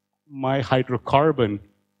this my hydrocarbon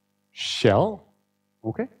shell.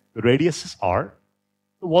 Okay? The radius is r.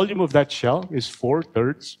 The volume of that shell is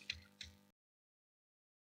 4/3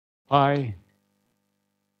 pi.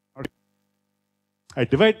 I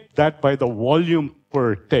divide that by the volume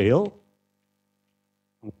per tail.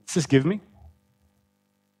 What's this give me?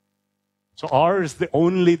 So r is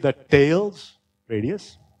only the tail's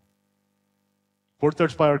radius.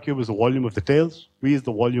 4/3 pi r cube is the volume of the tails. V is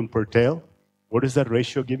the volume per tail. What does that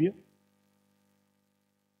ratio give you?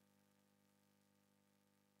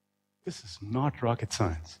 This is not rocket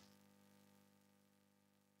science.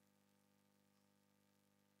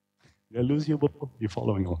 Did I lose you, Bulbul? You're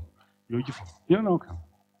following along. You know, come.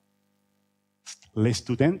 Les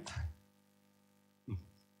student.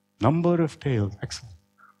 Number of tails. Excellent.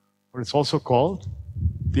 But it's also called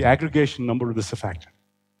the aggregation number of the surfactant.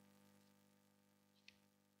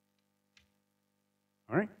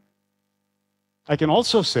 All right? I can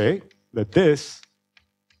also say that this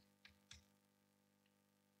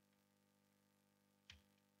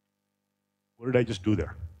what did I just do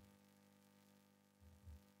there?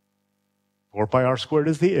 4 pi r squared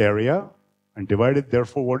is the area, and divided,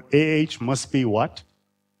 therefore, what AH must be what?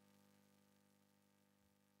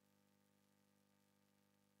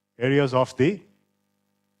 Area of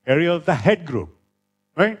the head group,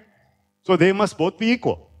 right? So they must both be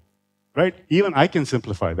equal, right? Even I can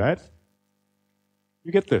simplify that.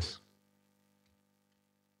 You get this.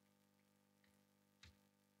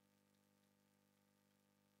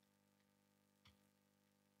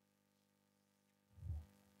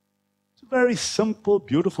 It's a very simple,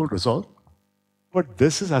 beautiful result, but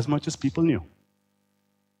this is as much as people knew.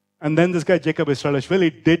 And then this guy, Jacob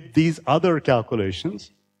Israelashvili, did these other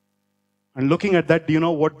calculations. And looking at that, do you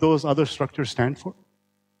know what those other structures stand for?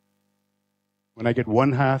 When I get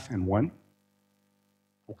 1/2 and 1.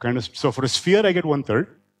 So for a sphere, I get 1/3.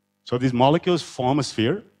 So these molecules form a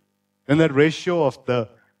sphere. Then that ratio of the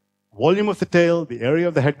volume of the tail, the area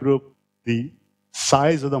of the head group, the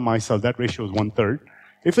size of the micelle, that ratio is 1/3.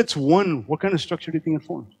 If it's 1, what kind of structure do you think it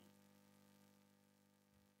forms?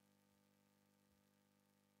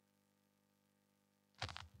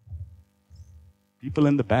 People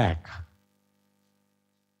in the back.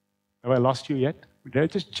 Have I lost you yet? Did I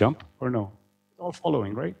just jump or no? It's all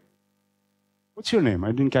following, right? What's your name?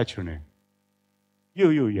 I didn't catch your name.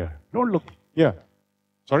 Yeah. Don't look. Yeah.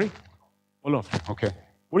 Sorry? All of them. Okay.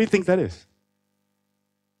 What do you think that is?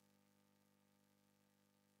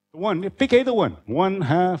 The one. Pick either one.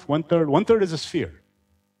 1/2, 1/3. 1/3 is a sphere.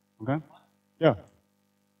 Okay? Yeah.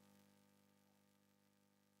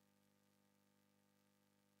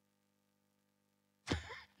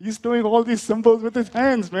 He's doing all these symbols with his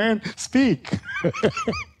hands, man. Speak.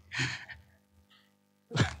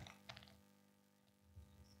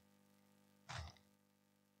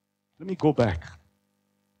 Let me go back.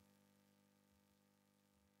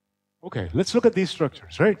 Okay, let's look at these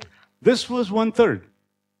structures, right? This was 1/3.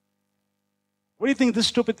 What do you think this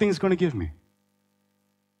stupid thing is going to give me?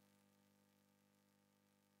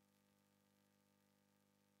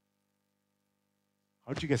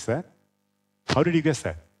 How did you guess that? How did you guess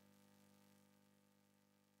that?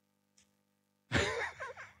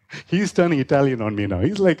 He's turning Italian on me now.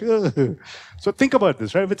 He's like, ugh. So think about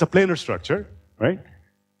this, right? If it's a planar structure, right?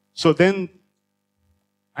 So then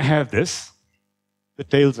I have this. The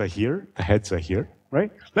tails are here, the heads are here,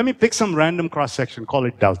 right? Let me pick some random cross-section, call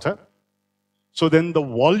it delta. So then the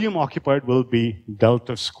volume occupied will be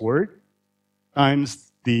delta squared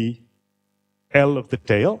times the L of the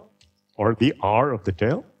tail, or the R of the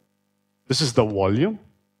tail. This is the volume,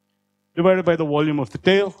 divided by the volume of the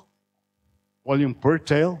tail, volume per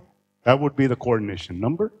tail. That would be the coordination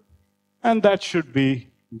number. And that should be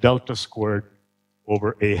delta squared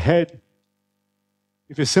over A head.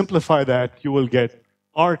 If you simplify that, you will get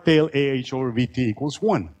R tail AH over VT equals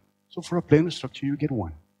 1. So for a planar structure, you get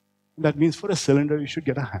 1. And that means for a cylinder, you should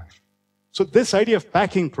get 1/2. So this idea of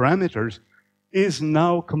packing parameters is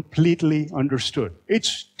now completely understood.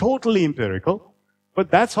 It's totally empirical, but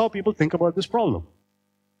that's how people think about this problem.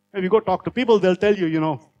 If you go talk to people, they'll tell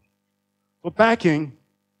you, for packing,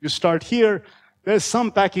 you start here. There's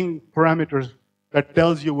some packing parameters that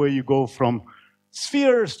tells you where you go from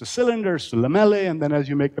spheres to cylinders to lamellae, and then as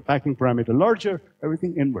you make the packing parameter larger,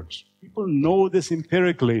 everything inverts. People know this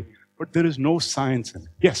empirically, but there is no science in it.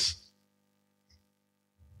 Yes?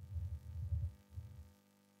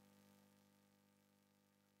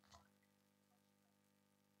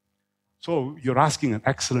 So you're asking an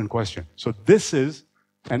excellent question. So this is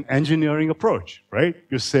an engineering approach, right?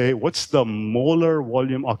 You say, what's the molar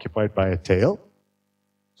volume occupied by a tail?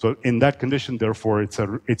 So in that condition, therefore,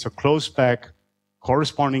 it's a closed pack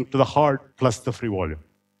corresponding to the heart plus the free volume,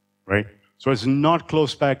 right? So it's not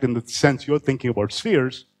closed packed in the sense you're thinking about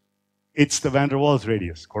spheres. It's the van der Waals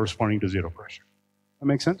radius corresponding to zero pressure. That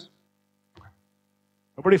makes sense? Okay.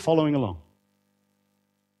 Everybody following along?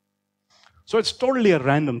 So it's totally a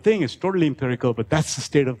random thing. It's totally empirical, but that's the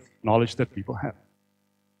state of knowledge that people have.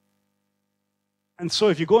 And so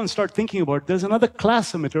if you go and start thinking about it, there's another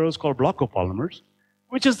class of materials called blockopolymers,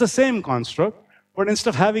 which is the same construct, but instead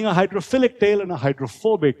of having a hydrophilic tail and a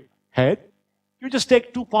hydrophobic head, you just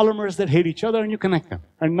take two polymers that hate each other and you connect them.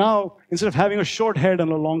 And now, instead of having a short head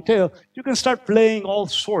and a long tail, you can start playing all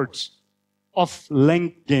sorts of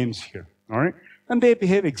length games here, all right? And they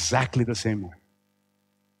behave exactly the same way.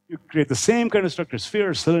 You create the same kind of structure,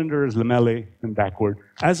 spheres, cylinders, lamellae, and backward,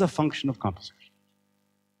 as a function of composition.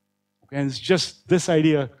 Okay, and it's just this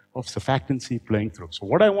idea of surfactancy playing through. So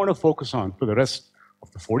what I want to focus on for the rest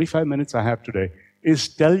of the 45 minutes I have today is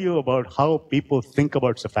tell you about how people think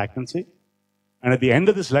about surfactancy. And at the end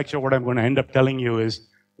of this lecture, what I'm going to end up telling you is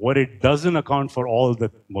what it doesn't account for all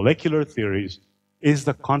the molecular theories is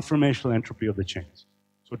the conformational entropy of the chains.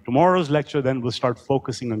 So tomorrow's lecture then will start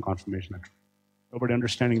focusing on conformational entropy. Everybody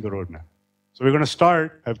understanding the roadmap. So we're going to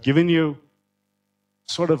start, I've given you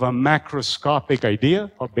sort of a macroscopic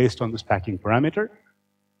idea based on this packing parameter.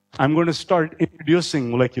 I'm going to start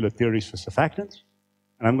introducing molecular theories for surfactants.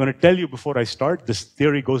 And I'm going to tell you before I start, this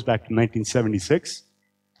theory goes back to 1976.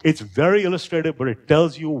 It's very illustrative, but it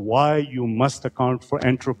tells you why you must account for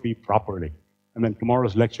entropy properly. And then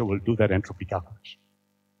tomorrow's lecture will do that entropy calculation.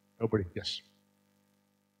 Everybody, yes.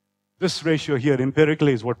 This ratio here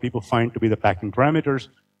empirically is what people find to be the packing parameters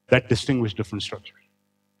that distinguish different structures.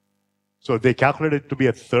 So they calculate it to be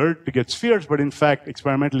a third to get spheres, but in fact,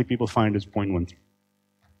 experimentally, people find it's 0.13.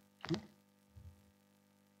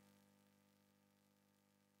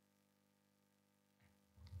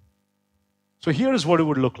 So here is what it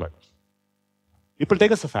would look like. People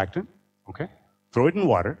take a surfactant, okay, throw it in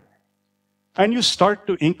water, and you start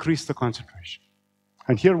to increase the concentration.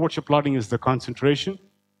 And here what you're plotting is the concentration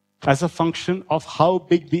as a function of how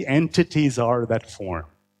big the entities are that form.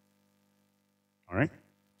 All right?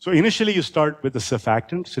 So initially you start with the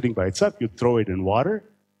surfactant sitting by itself, you throw it in water,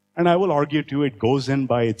 and I will argue to you it goes in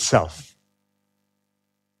by itself.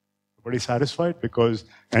 Everybody satisfied? Because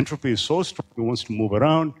entropy is so strong, it wants to move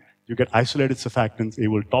around, you get isolated surfactants. It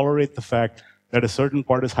will tolerate the fact that a certain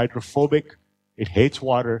part is hydrophobic, it hates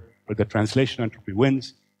water, but the translation entropy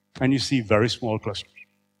wins, and you see very small clusters.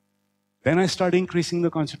 Then I start increasing the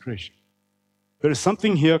concentration. There is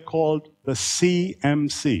something here called the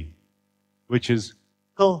CMC, which is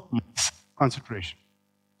concentration.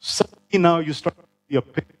 Suddenly now you start to see a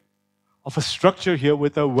picture of a structure here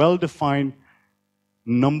with a well-defined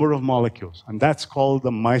number of molecules, and that's called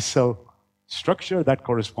the micelle structure. That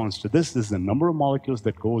corresponds to this. This is the number of molecules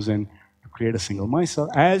that goes in to create a single micelle.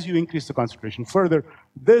 As you increase the concentration further,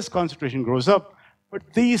 this concentration grows up, but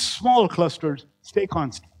these small clusters stay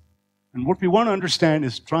constant. And what we want to understand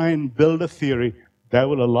is try and build a theory that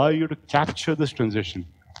will allow you to capture this transition,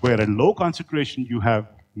 where at low concentration you have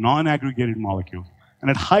non-aggregated molecules, and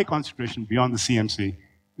at high concentration beyond the CMC,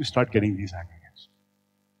 you start getting these aggregates.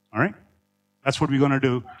 All right? That's what we're going to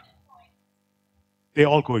do. They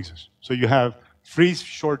all coexist. So you have free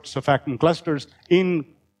short surfactant clusters in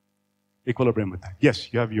equilibrium with that.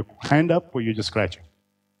 Yes, you have your hand up or you're just scratching?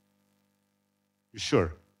 You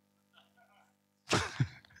sure?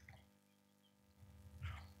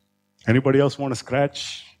 Anybody else want to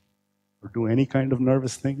scratch or do any kind of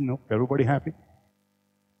nervous thing? No? Everybody happy?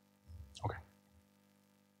 Okay.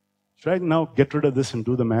 Should I now get rid of this and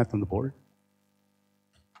do the math on the board?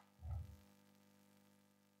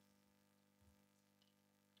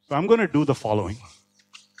 So I'm going to do the following.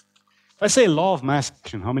 If I say law of mass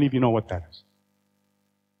action, how many of you know what that is?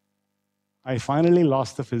 I finally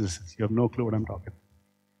lost the physicist. You have no clue what I'm talking about.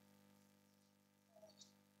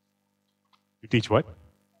 You teach what?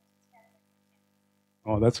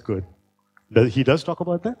 Oh, that's good. He does talk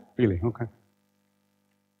about that? Really? Okay.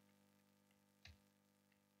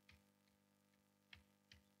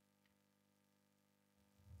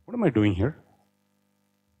 What am I doing here?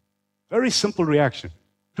 Very simple reaction.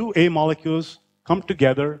 Two A molecules come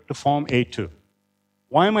together to form A2.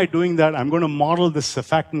 Why am I doing that? I'm going to model this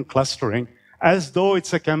surfactant clustering as though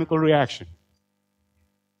it's a chemical reaction.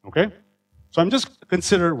 Okay? So I'm just going to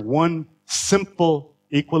consider one simple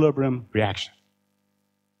equilibrium reaction.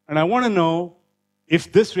 And I want to know,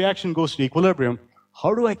 if this reaction goes to equilibrium,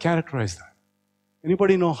 how do I characterize that?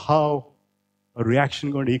 Anybody know how a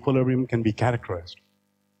reaction going to equilibrium can be characterized?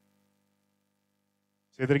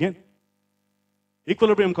 Say that again.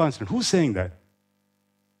 Equilibrium constant. Who's saying that?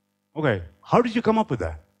 Okay. How did you come up with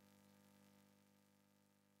that?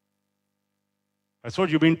 That's what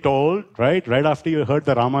you've been told, right? Right after you heard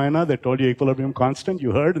the Ramayana, they told you equilibrium constant.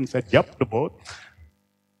 You heard and said, yep, to both.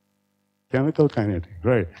 Chemical kinetic,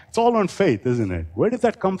 right. It's all on faith, isn't it? Where did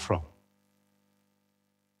that come from?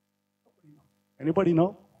 Anybody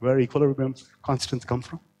know where equilibrium constants come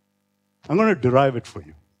from? I'm going to derive it for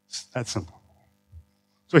you. It's that simple.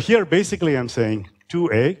 So here, basically, I'm saying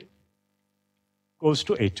 2A goes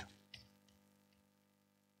to A2.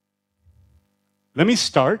 Let me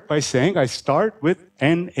start by saying I start with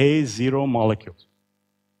Na0 molecules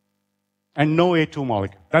and no A2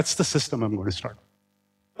 molecule. That's the system I'm going to start with.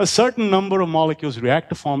 A certain number of molecules react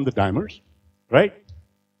to form the dimers, right?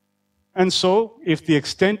 And so, if the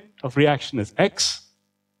extent of reaction is X,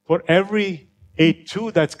 for every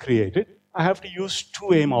A2 that's created, I have to use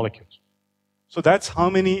 2 A molecules. So that's how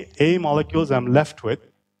many A molecules I'm left with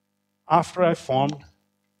after I formed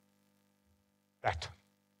that.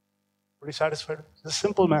 Pretty satisfied? It's a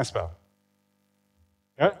simple mass balance.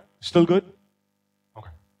 Yeah? Still good?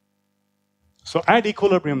 Okay. So at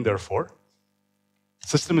equilibrium, therefore, the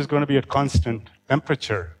system is going to be at constant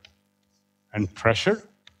temperature and pressure.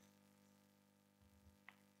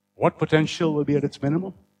 What potential will be at its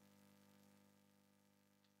minimum?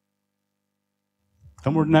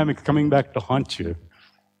 Thermodynamics coming back to haunt you.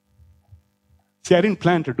 See, I didn't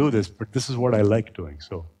plan to do this, but this is what I like doing.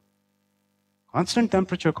 So, constant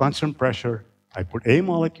temperature, constant pressure. I put A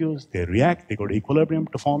molecules, they react, they go to equilibrium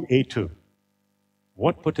to form A2.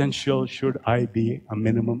 What potential should I be a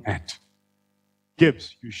minimum at?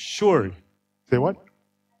 Gibbs, you sure? Say what?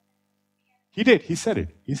 He did. He said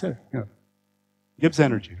it. He said it. Yeah. Gibbs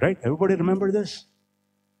energy, right? Everybody remember this?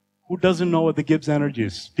 Who doesn't know what the Gibbs energy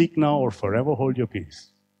is? Speak now or forever hold your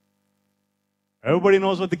peace. Everybody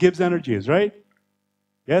knows what the Gibbs energy is, right?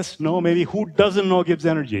 Yes? No? Maybe? Who doesn't know Gibbs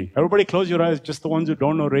energy? Everybody close your eyes. Just the ones who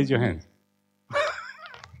don't know, raise your hands.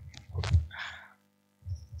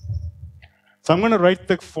 So I'm going to write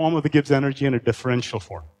the form of the Gibbs energy in a differential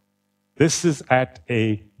form. This is at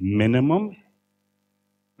a minimum,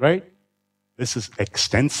 right? This is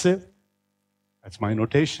extensive. That's my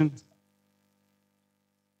notation.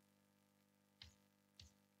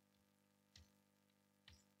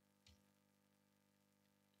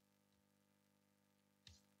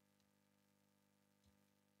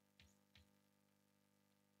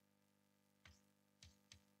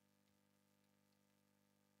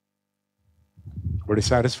 Everybody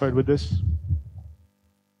satisfied with this?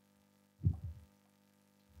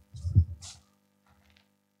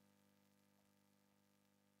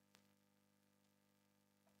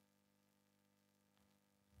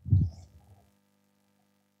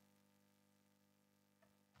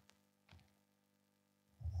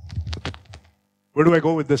 Where do I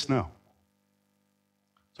go with this now?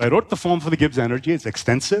 So I wrote the form for the Gibbs energy. It's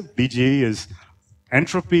extensive. BGE is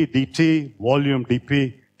entropy, dt, volume,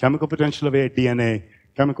 dp, chemical potential of A, DNA,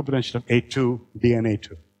 chemical potential of A2,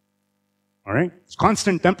 DNA2. All right? It's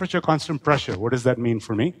constant temperature, constant pressure. What does that mean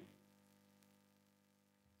for me?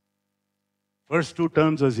 First two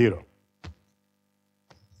terms are zero.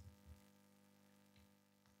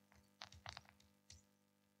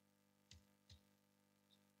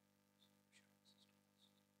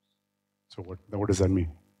 So what does that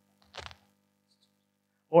mean?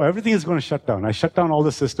 Oh, everything is going to shut down. I shut down all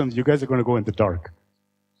the systems. You guys are going to go in the dark.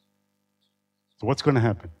 So what's going to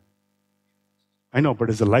happen? I know, but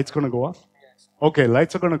is the lights going to go off? Okay,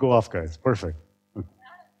 lights are going to go off, guys. Perfect.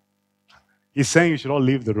 He's saying you should all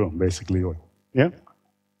leave the room, basically. Yeah?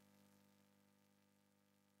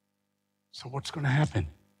 So what's going to happen?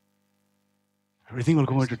 Everything will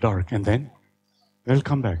go into dark, and then they'll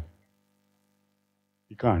come back.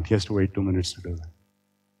 He can't. He has to wait 2 minutes to do that.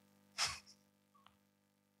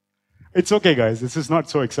 It's okay, guys. This is not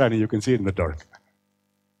so exciting. You can see it in the dark.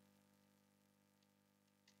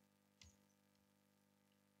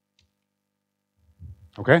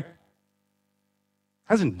 Okay?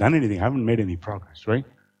 Hasn't done anything. I haven't made any progress, right?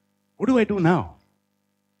 What do I do now?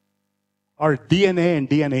 Are DNA and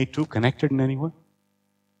DNA2 connected in any way?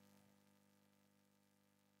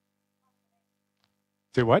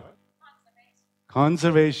 Say what?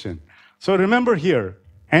 Conservation. So remember here,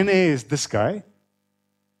 Na is this guy,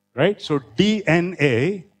 right? So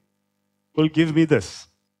DNA will give me this.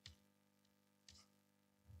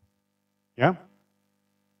 Yeah?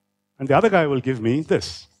 And the other guy will give me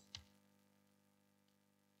this.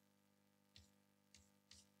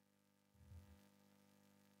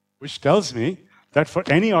 Which tells me that for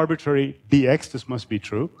any arbitrary dx, this must be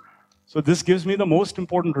true. So this gives me the most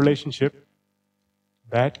important relationship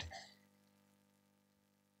that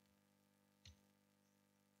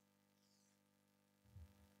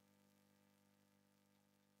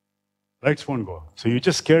lights won't go. So you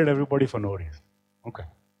just scared everybody for no reason. Okay.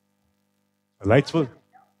 The lights will.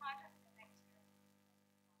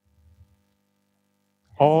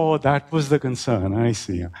 Oh, that was the concern. I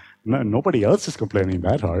see. No, nobody else is complaining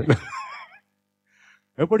that hard.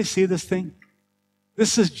 Everybody see this thing?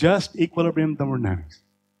 This is just equilibrium thermodynamics.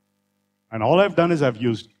 And all I've done is I've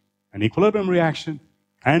used an equilibrium reaction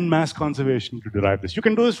and mass conservation to derive this. You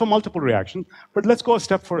can do this for multiple reactions, but let's go a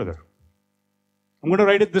step further. I'm going to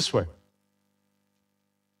write it this way.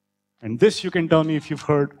 And this you can tell me if you've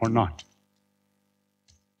heard or not.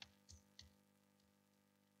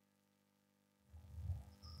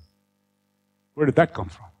 Where did that come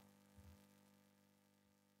from?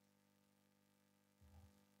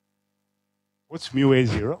 What's mu A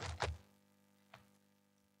 0?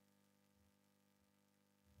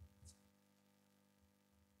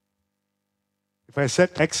 If I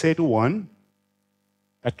set xa to 1,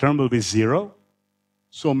 that term will be 0.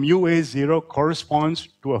 So mu A 0 corresponds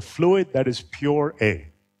to a fluid that is pure A.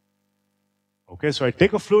 Okay, so I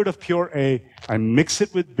take a fluid of pure A, I mix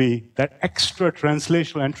it with B, that extra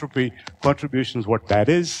translational entropy contribution is what that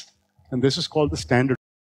is, and this is called the standard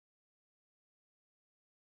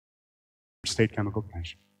state chemical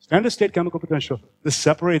potential. Standard state chemical potential, this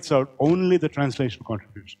separates out only the translational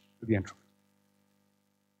contribution to the entropy.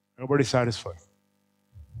 Everybody satisfied?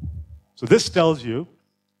 So this tells you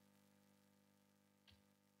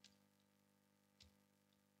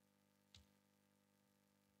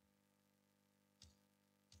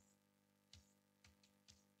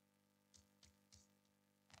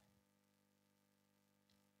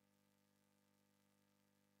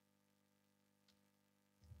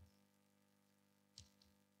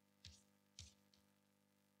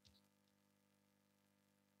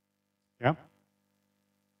yeah?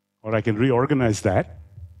 Or I can reorganize that,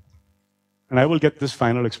 and I will get this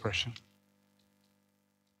final expression.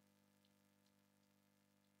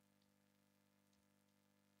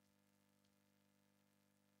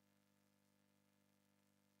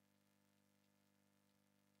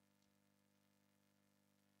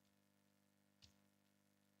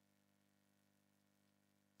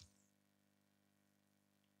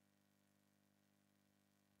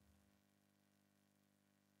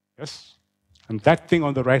 Yes? And that thing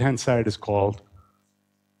on the right-hand side is called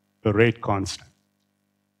the rate constant.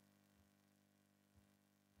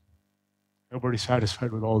 Everybody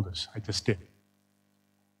satisfied with all this? I just did.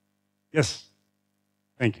 Yes.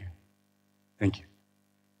 Thank you. Thank you.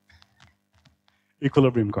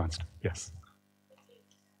 Equilibrium constant. Yes.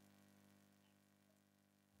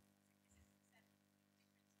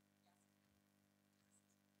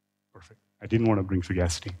 Perfect. I didn't want to bring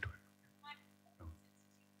fugacity into it. No.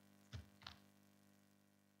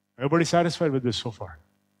 Everybody satisfied with this so far?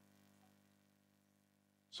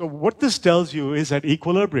 So what this tells you is at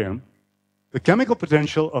equilibrium, the chemical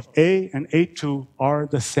potential of A and A2 are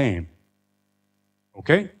the same.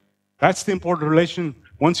 Okay? That's the important relation.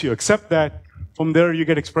 Once you accept that, from there you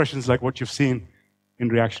get expressions like what you've seen in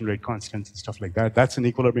reaction rate constants and stuff like that. That's an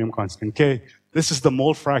equilibrium constant, K. This is the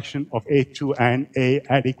mole fraction of A2 and A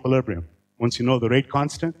at equilibrium. Once you know the rate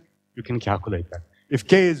constant, you can calculate that. If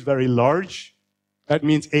K is very large, that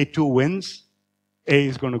means A2 wins, A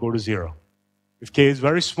is going to go to 0. If K is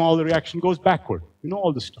very small, the reaction goes backward. You know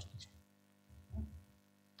all this stuff.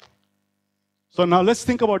 So now let's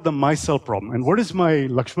think about the micelle problem. And what is my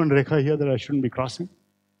Lakshman Rekha here that I shouldn't be crossing?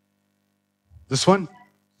 This one?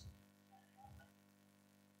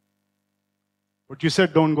 But you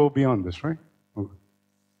said don't go beyond this, right? Okay.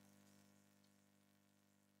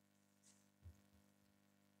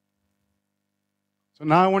 So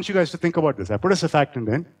now I want you guys to think about this. I put a surfactant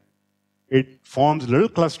in. It forms little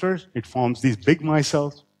clusters. It forms these big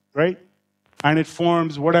micelles, right? And it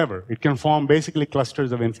forms whatever. It can form basically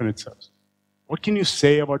clusters of infinite cells. What can you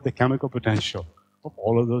say about the chemical potential of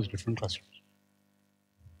all of those different clusters?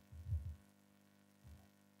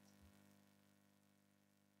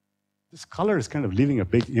 This color is kind of leaving a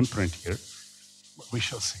big imprint here, but we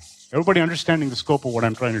shall see. Everybody understanding the scope of what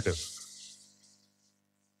I'm trying to do?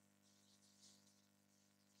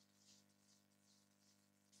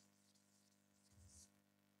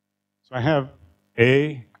 So I have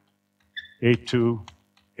A, A2,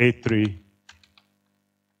 A3,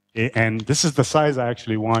 AN. This is the size I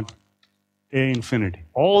actually want, A infinity.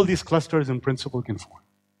 All these clusters in principle can form.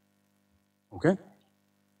 Okay?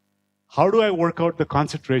 How do I work out the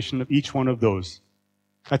concentration of each one of those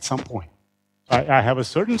at some point? I have a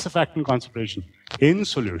certain surfactant concentration in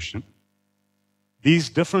solution. These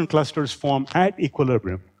different clusters form at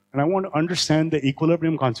equilibrium, and I want to understand the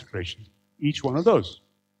equilibrium concentration, each one of those.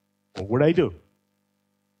 What would I do?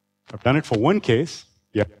 I've done it for one case,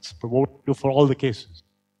 yes, but what would I do for all the cases?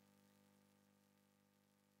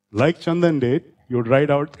 Like Chandan did, you would write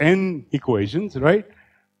out n equations, right?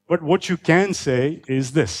 But what you can say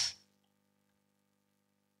is this.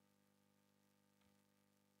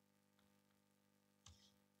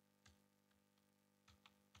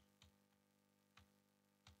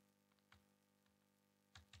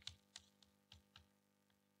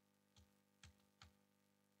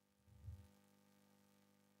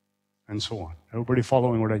 And so on. Everybody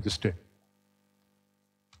following what I just did?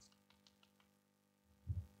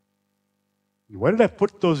 Why did I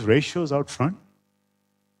put those ratios out front?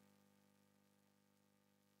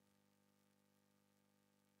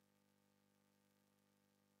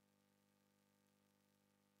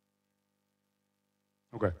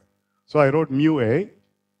 Okay. So I wrote mu A,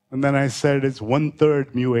 and then I said it's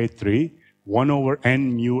 1/3 mu A3, 1 over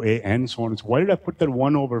n mu AN, so on. So why did I put that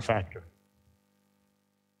 1 over factor?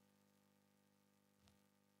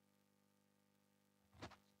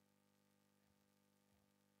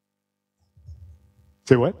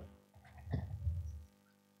 Say what?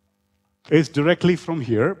 It's directly from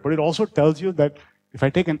here, but it also tells you that if I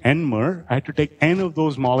take an n-mer, I have to take n of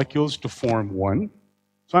those molecules to form one.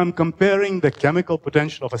 So I'm comparing the chemical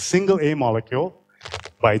potential of a single A molecule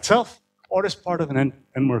by itself or as part of an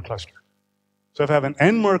n-mer cluster. So if I have an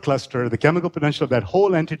n-mer cluster, the chemical potential of that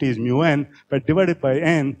whole entity is mu n, but divided by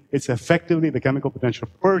n, it's effectively the chemical potential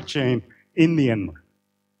per chain in the n-mer.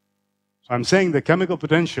 So I'm saying the chemical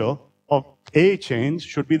potential of A chains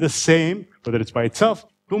should be the same, whether it's by itself,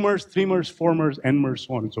 2 mers, 3 mers, 4 mers, n mers,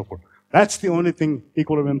 so on and so forth. That's the only thing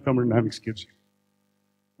equilibrium thermodynamics gives you.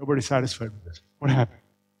 Nobody satisfied with this. What happened?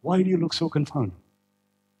 Why do you look so confounded?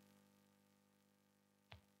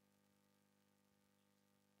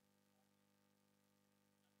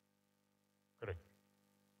 Correct.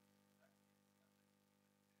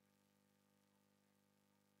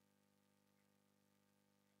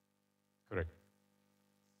 Correct.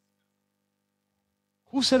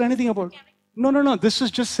 Who said anything about? No. This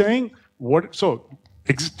is just saying what. So,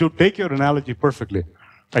 to take your analogy perfectly,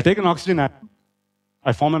 I take an oxygen atom,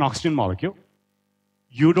 I form an oxygen molecule.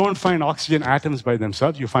 You don't find oxygen atoms by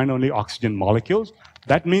themselves, you find only oxygen molecules.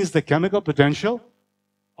 That means the chemical potential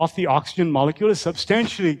of the oxygen molecule is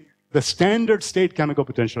substantially, the standard state chemical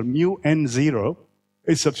potential, mu n0,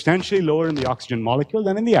 is substantially lower in the oxygen molecule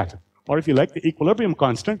than in the atom. Or if you like, the equilibrium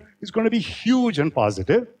constant is going to be huge and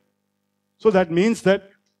positive. So that means that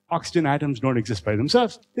oxygen atoms don't exist by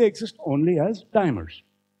themselves. They exist only as dimers.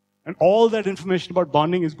 And all that information about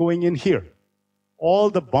bonding is going in here. All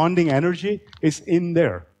the bonding energy is in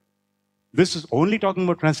there. This is only talking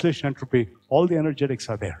about translation entropy. All the energetics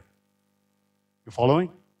are there. You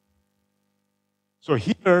following? So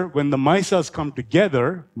here, when the micelles come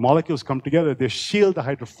together, molecules come together, they shield the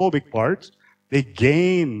hydrophobic parts. They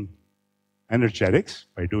gain energetics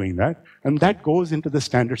by doing that. And that goes into the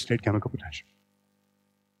standard state chemical potential.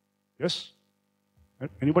 Yes?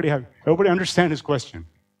 Everybody understand his question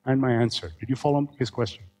and my answer? Did you follow his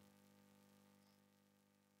question?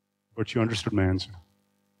 But you understood my answer.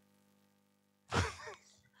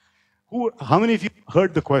 How many of you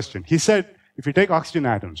heard the question? He said, if you take oxygen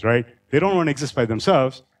atoms, right, they don't want to exist by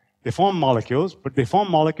themselves. They form molecules, but they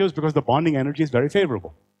form molecules because the bonding energy is very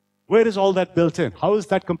favorable. Where is all that built in? How is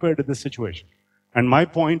that compared to this situation? And my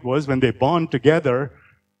point was, when they bond together,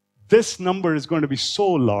 this number is going to be so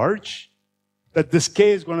large that this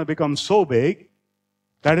K is going to become so big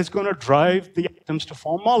that it's going to drive the atoms to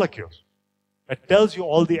form molecules. That tells you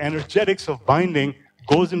all the energetics of binding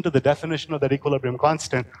goes into the definition of that equilibrium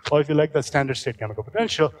constant, or if you like, the standard state chemical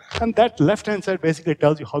potential. And that left-hand side basically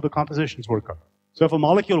tells you how the compositions work out. So if a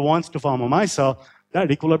molecule wants to form a micelle, that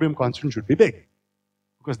equilibrium constant should be big,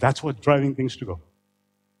 because that's what's driving things to go.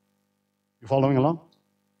 You following along?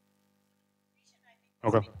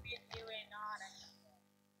 Okay.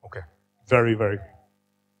 Okay. Very, very.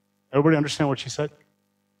 Everybody understand what she said?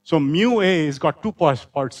 So mu A has got two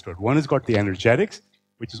parts to it. One has got the energetics,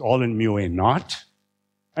 which is all in mu A naught.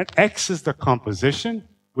 And X is the composition,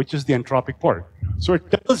 which is the entropic part. So it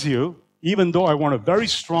tells you, even though I want to very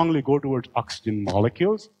strongly go towards oxygen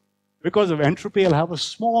molecules, because of entropy, I'll have a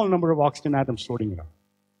small number of oxygen atoms sorting it out.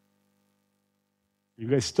 You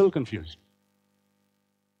guys still confused?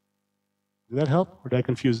 Did that help? Or did I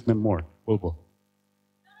confuse them more? Bulbul?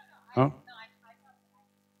 Huh?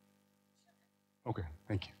 Okay,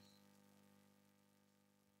 thank you.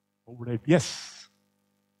 What would I... Yes.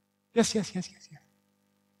 Yes.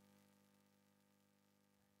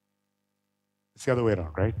 It's the other way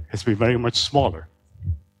around, right? It has to be very much smaller.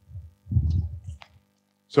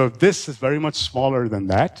 So if this is very much smaller than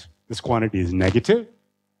that, this quantity is negative.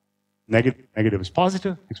 Negative is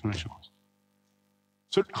positive, exponential goes.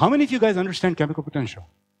 So how many of you guys understand chemical potential?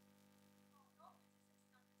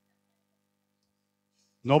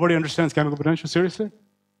 Nobody understands chemical potential? Seriously?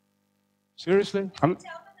 Seriously?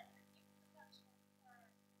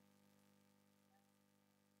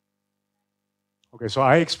 Okay, so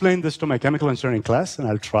I explained this to my chemical engineering class, and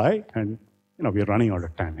I'll try, and we're running out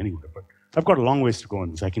of time anyway, but I've got a long ways to go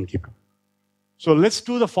on this. I can keep going. So let's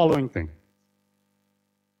do the following thing.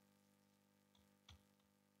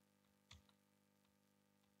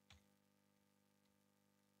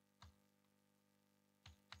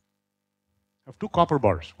 I have two copper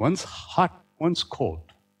bars. One's hot, one's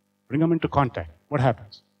cold. Bring them into contact. What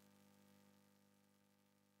happens?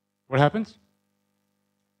 What happens?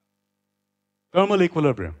 Thermal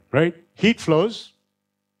equilibrium, right? Heat flows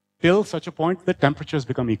till such a point that temperatures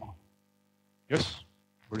become equal. Yes?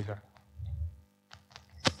 What is that?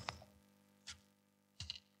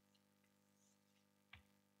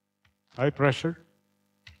 High pressure.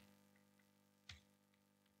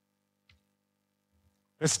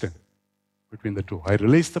 Piston between the two. I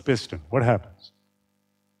release the piston. What happens?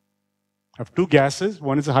 I have two gases.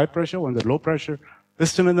 One is a high pressure, one is a low pressure.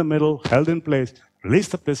 Piston in the middle, held in place. Release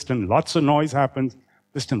the piston. Lots of noise happens.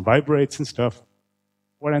 Piston vibrates and stuff.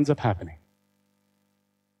 What ends up happening?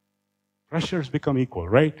 Pressures become equal,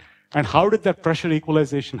 right? And how did that pressure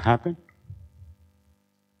equalization happen?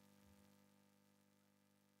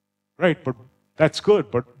 Right, but that's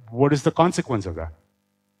good. But what is the consequence of that?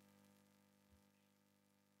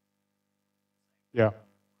 Yeah,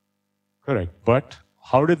 correct. But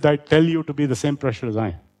how did that tell you to be the same pressure as I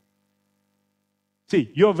am?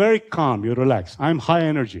 See, you're very calm, you're relaxed. I'm high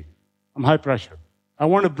energy, I'm high pressure. I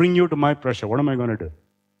want to bring you to my pressure. What am I going to do?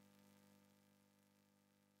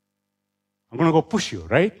 I'm going to go push you,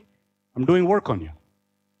 right? I'm doing work on you.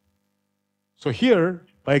 So here,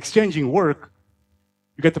 by exchanging work,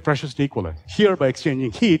 you get the pressures to equalize. Here, by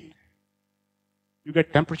exchanging heat, you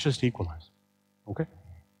get temperatures to equalize. Okay?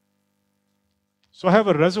 So I have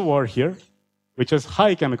a reservoir here, which has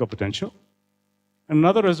high chemical potential, and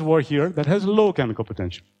another reservoir here that has low chemical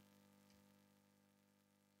potential.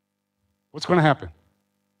 What's going to happen?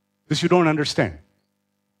 This you don't understand.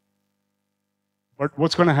 But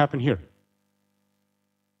what's going to happen here?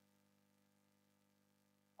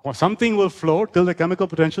 Something will flow till the chemical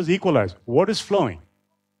potential is equalized. What is flowing?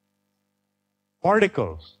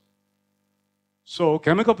 Particles. So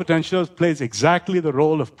chemical potential plays exactly the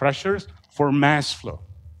role of pressures for mass flow.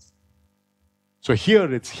 So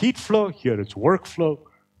here it's heat flow, here it's work flow.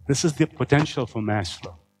 This is the potential for mass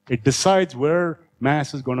flow. It decides where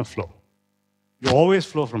mass is going to flow. You always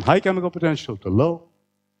flow from high chemical potential to low,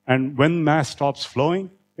 and when mass stops flowing,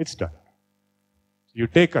 it's done. You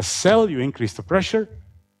take a cell, you increase the pressure,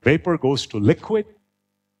 vapor goes to liquid.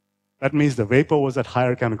 That means the vapor was at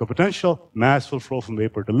higher chemical potential, mass will flow from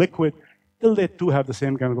vapor to liquid. Till they two have the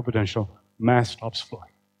same chemical potential, mass stops flowing.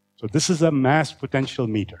 So this is a mass potential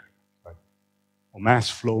meter, right? Or mass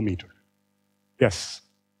flow meter. Yes?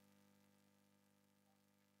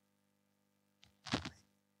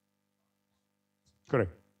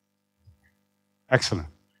 Correct. Excellent.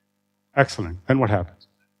 Excellent. Then what happens?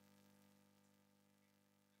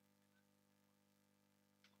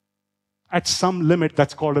 At some limit,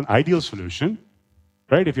 that's called an ideal solution,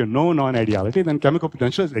 right? If you know non-ideality, then chemical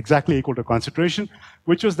potential is exactly equal to concentration,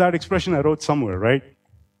 which was that expression I wrote somewhere, right?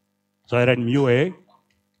 So I write mu A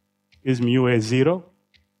is mu A 0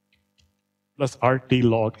 plus RT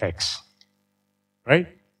log X, right?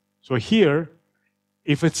 So here,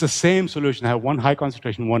 if it's the same solution, I have one high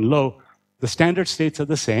concentration, one low, the standard states are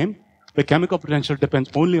the same. The chemical potential depends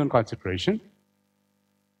only on concentration.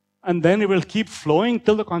 And then it will keep flowing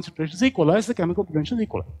till the concentration is equalized, the chemical potential is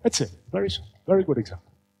equal. That's it. Very good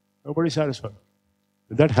example. Nobody satisfied.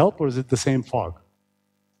 Did that help, or is it the same fog?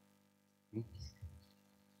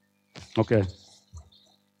 Okay.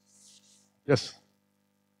 Yes.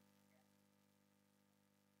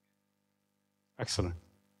 Excellent.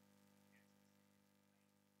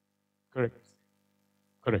 Correct.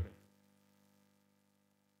 Correct.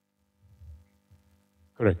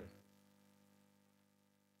 Correct.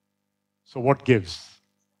 So what gives?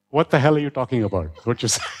 What the hell are you talking about? What you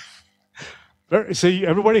say? See,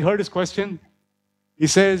 everybody heard his question? He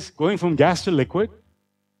says, going from gas to liquid,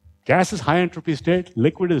 gas is high entropy state,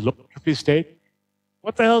 liquid is low entropy state.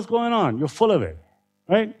 What the hell is going on? You're full of it,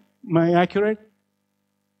 right? Am I accurate?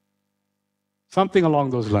 Something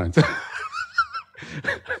along those lines.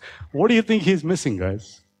 What do you think he's missing,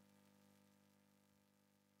 guys?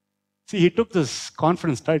 See, he took this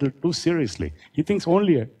conference title too seriously. He thinks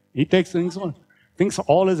thinks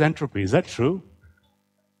all is entropy. Is that true?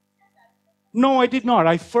 No, I did not.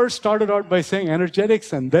 I first started out by saying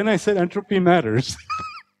energetics, and then I said entropy matters.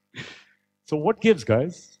 So what gives,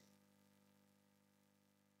 guys?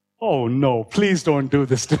 Oh, no, please don't do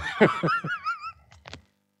this to me.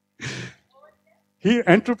 Here,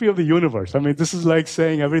 entropy of the universe. I mean, this is like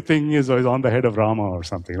saying everything is on the head of Rama or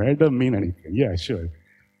something, right? It doesn't mean anything. Yeah, sure.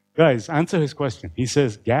 Guys, answer his question. He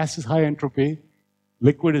says gas is high entropy,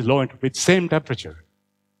 liquid is low entropy. It's same temperature.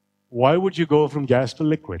 Why would you go from gas to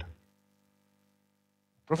liquid?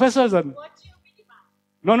 Professors are...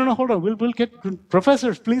 No, hold on. We'll get...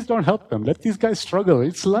 Professors, please don't help them. Let these guys struggle.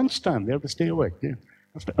 It's lunchtime. They have to stay awake. They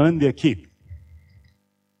have to earn their keep.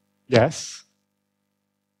 Yes?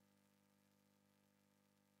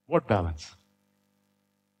 What balance?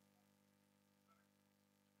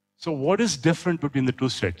 So what is different between the two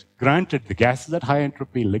states? Granted, the gas is at high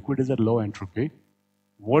entropy, liquid is at low entropy.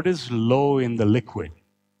 What is low in the liquid?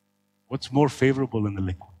 What's more favorable in the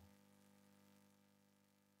liquid?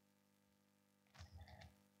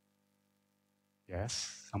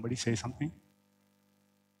 Yes? Somebody say something?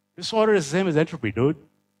 Disorder is the same as entropy, dude.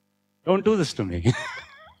 Don't do this to me.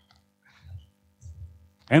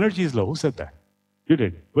 Energy is low. Who said that? You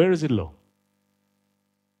did. Where is it low?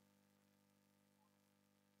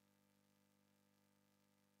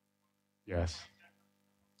 Yes.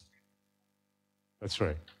 That's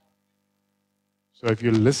right. So if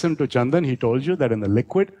you listen to Chandan, he told you that in the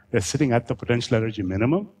liquid, they're sitting at the potential energy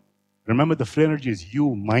minimum. Remember, the free energy is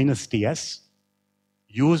U minus Ts.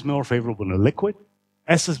 U is more favorable in a liquid.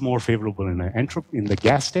 S is more favorable in the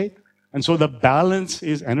gas state. And so the balance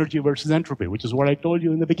is energy versus entropy, which is what I told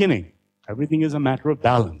you in the beginning. Everything is a matter of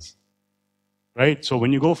balance, right? So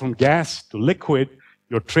when you go from gas to liquid,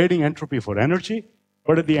 you're trading entropy for energy.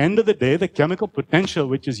 But at the end of the day, the chemical potential,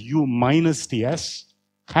 which is U minus Ts,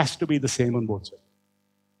 has to be the same on both sides.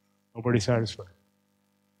 Nobody satisfied?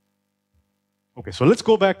 Okay, so let's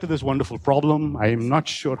go back to this wonderful problem. I am not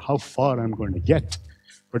sure how far I'm going to get,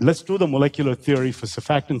 but let's do the molecular theory for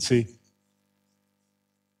surfactancy.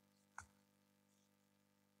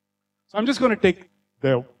 So I'm just going to take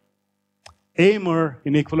the A-mer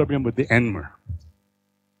in equilibrium with the N-mer.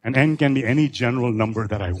 And N can be any general number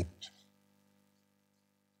that I want.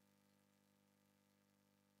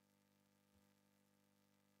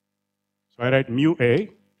 So I write mu A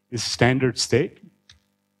is standard state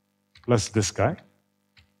plus this guy.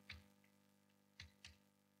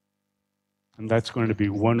 And that's going to be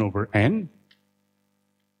 1 over n.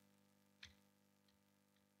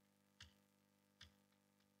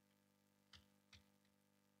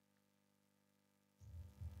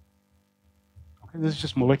 Okay, this is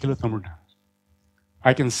just molecular thermodynamics.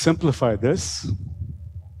 I can simplify this,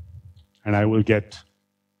 and I will get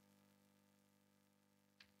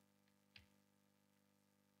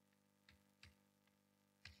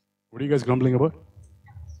what are you guys grumbling about?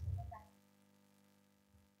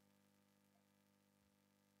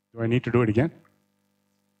 Do I need to do it again? Do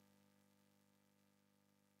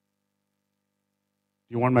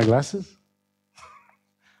you want my glasses?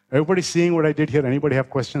 Everybody seeing what I did here? Anybody have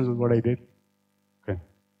questions with what I did? Okay.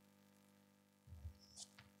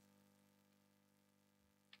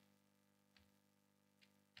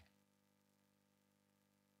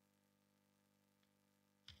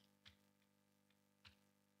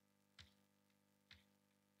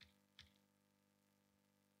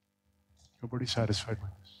 Everybody satisfied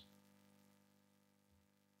with this?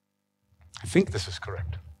 I think this is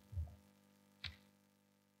correct.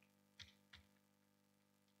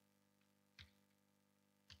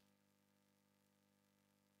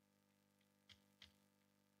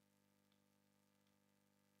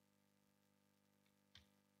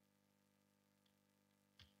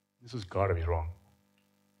 This has got to be wrong.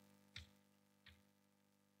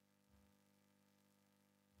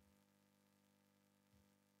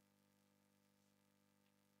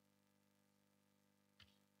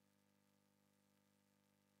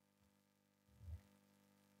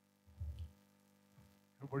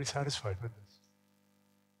 Everybody satisfied with this?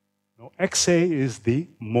 No, XA is the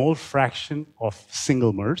mole fraction of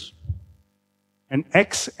single mers, and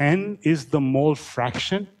XN is the mole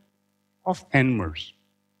fraction of n mers,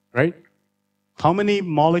 right? How many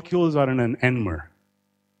molecules are in an n mer?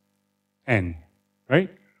 N, right?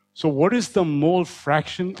 So what is the mole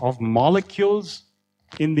fraction of molecules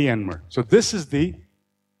in the n mer? So this is the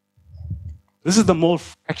mole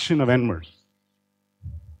fraction of n mers.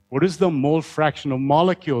 What is the mole fraction of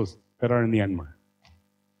molecules that are in the n mer?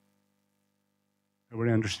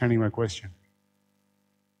 Everybody understanding my question?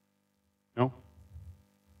 No?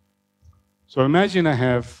 So imagine I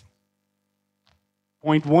have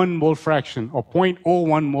 0.1 mole fraction or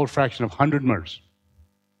 0.01 mole fraction of 100 mers.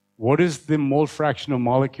 What is the mole fraction of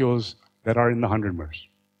molecules that are in the 100 mers?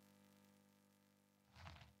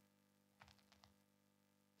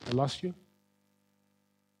 I lost you?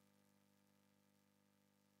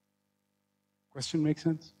 Question make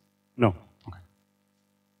sense? No. Okay.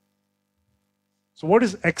 So what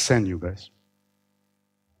is Xn, you guys?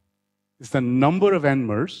 It's the number of n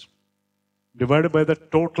mers divided by the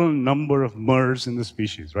total number of mers in the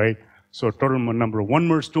species, right? So total number of 1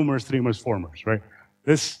 mers, 2 mers, 3 mers, 4 mers, right?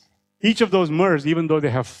 Each of those mers, even though they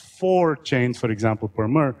have 4 chains, for example, per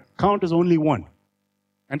mer, count as only 1.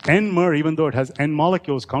 And n mer, even though it has n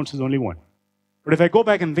molecules, counts as only 1. But if I go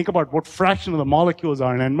back and think about what fraction of the molecules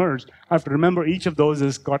are in n mers, I have to remember each of those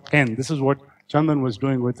has got n. This is what Chandan was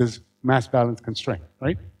doing with his mass balance constraint,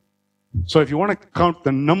 right? So if you want to count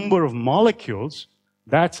the number of molecules,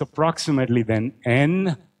 that's approximately then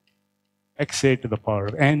n xa to the power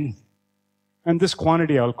of n. And this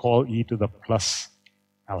quantity I'll call e to the plus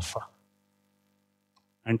alpha.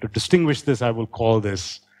 And to distinguish this, I will call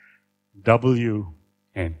this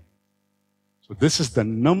Wn. So this is the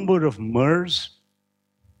number of mers,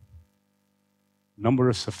 number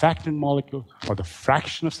of surfactant molecules, or the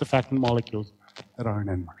fraction of surfactant molecules that are in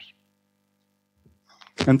n mers.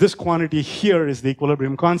 And this quantity here is the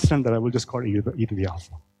equilibrium constant that I will just call e to the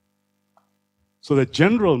alpha. So the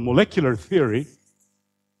general molecular theory,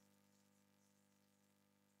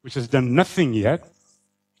 which has done nothing yet,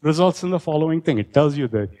 results in the following thing. It tells you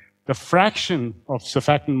that the fraction of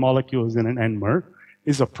surfactant molecules in an n mer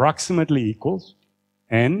is approximately equals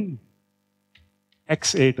n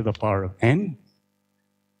xa to the power of n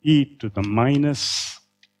e to the minus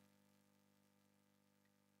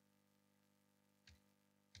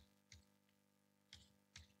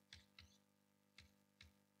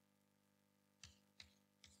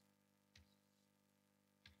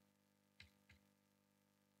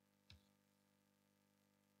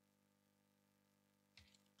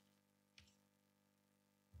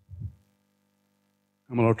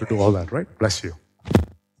I'm allowed to do all that, right? Bless you.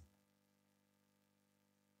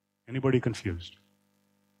 Anybody confused?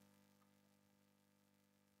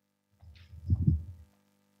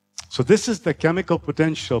 So this is the chemical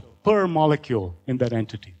potential per molecule in that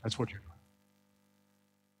entity. That's what you're doing.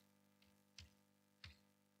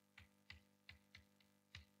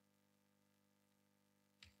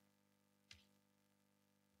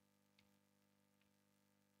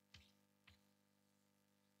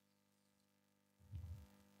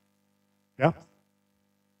 Yeah?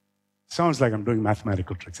 Sounds like I'm doing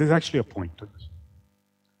mathematical tricks. There's actually a point to this.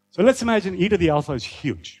 So let's imagine e to the alpha is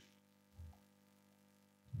huge.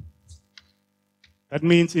 That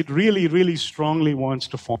means it really, really strongly wants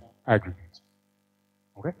to form aggregates.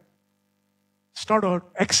 Okay? Start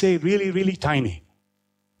out XA really, really tiny.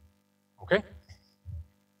 Okay?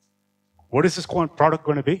 What is this product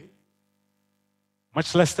going to be?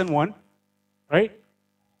 Much less than 1, right?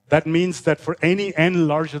 That means that for any n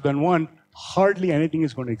larger than 1, hardly anything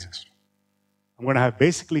is going to exist. I'm going to have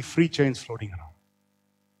basically free chains floating around.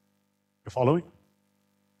 You following?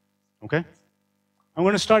 Okay? I'm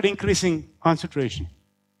going to start increasing concentration.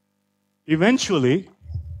 Eventually,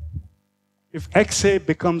 if XA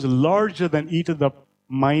becomes larger than e to the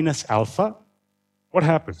minus alpha, what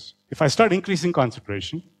happens? If I start increasing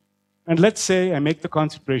concentration, and let's say I make the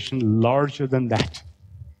concentration larger than that,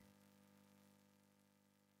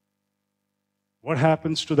 what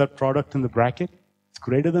happens to that product in the bracket? It's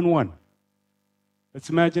greater than 1. Let's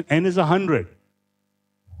imagine n is 100.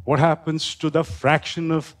 What happens to the fraction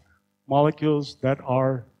of molecules that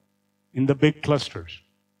are in the big clusters?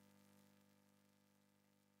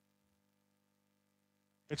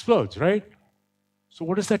 Explodes, right? So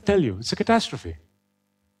what does that tell you? It's a catastrophe.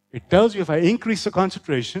 It tells you if I increase the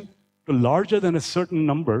concentration to larger than a certain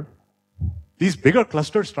number, these bigger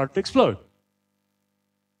clusters start to explode.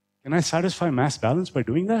 Can I satisfy mass balance by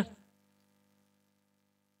doing that?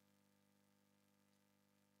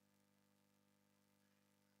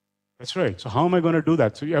 That's right. So how am I going to do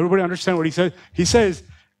that? So everybody understand what he says? He says,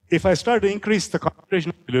 if I start to increase the concentration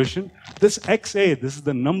of solution, this XA, this is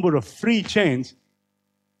the number of free chains,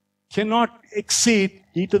 cannot exceed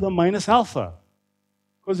e to the minus alpha.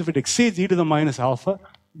 Because if it exceeds e to the minus alpha,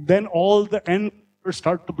 then all the n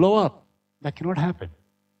start to blow up. That cannot happen.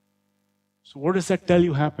 So what does that tell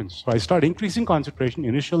you happens? So I start increasing concentration.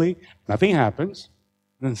 Initially, nothing happens.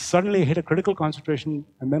 Then suddenly I hit a critical concentration,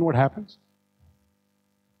 and then what happens?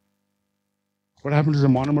 What happens to the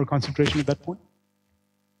monomer concentration at that point?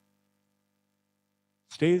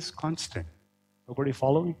 Stays constant. Everybody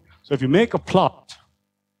following? So if you make a plot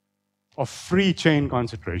of free chain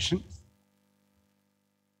concentration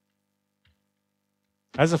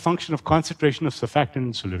as a function of concentration of surfactant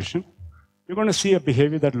in solution, you're going to see a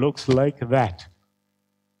behavior that looks like that.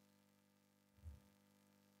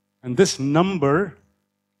 And this number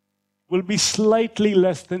will be slightly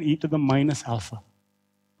less than e to the minus alpha,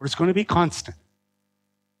 but it's going to be constant.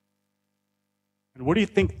 And what do you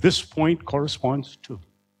think this point corresponds to?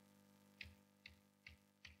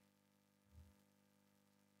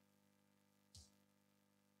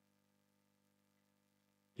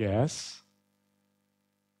 Yes.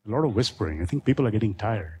 A lot of whispering. I think people are getting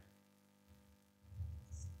tired.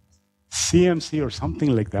 CMC or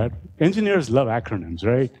something like that. Engineers love acronyms,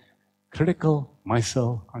 right? Critical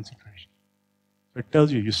micelle concentration. So it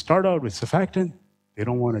tells you, you start out with surfactant, they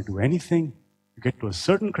don't want to do anything. You get to a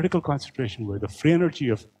certain critical concentration where the free energy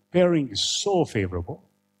of pairing is so favorable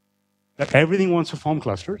that everything wants to form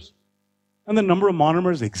clusters. And the number of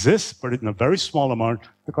monomers exists, but in a very small amount,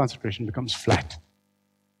 the concentration becomes flat.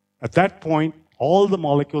 At that point, all the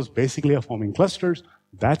molecules basically are forming clusters.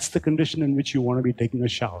 That's the condition in which you want to be taking a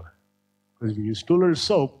shower. Because if you use Stuller's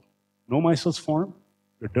soap, no micelles form,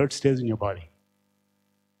 your dirt stays in your body.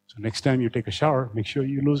 So next time you take a shower, make sure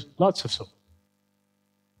you use lots of soap.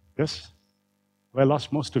 Yes? Well, I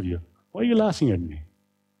lost most of you. Why are you laughing at me?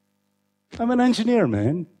 I'm an engineer,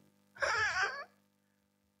 man.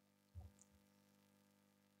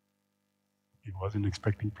 He wasn't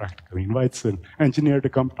expecting practical. He invites an engineer to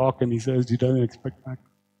come talk and he says he doesn't expect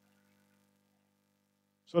practical.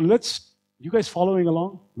 So you guys following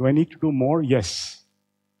along? Do I need to do more? Yes.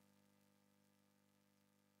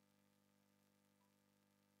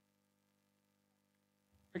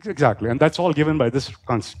 Exactly, and that's all given by this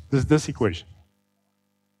equation.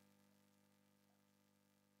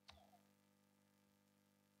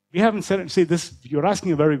 We haven't said, see this, you're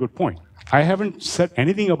asking a very good point. I haven't said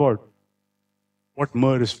anything about what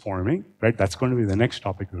MER is forming, right? That's going to be the next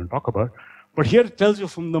topic we're going to talk about. But here it tells you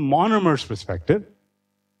from the monomer's perspective,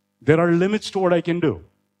 there are limits to what I can do.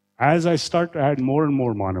 As I start to add more and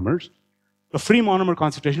more monomers, the free monomer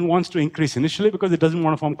concentration wants to increase initially because it doesn't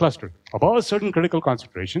want to form clusters. Above a certain critical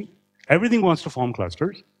concentration, everything wants to form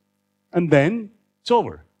clusters, and then it's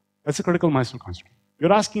over. That's the critical micelle concentration.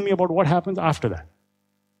 You're asking me about what happens after that.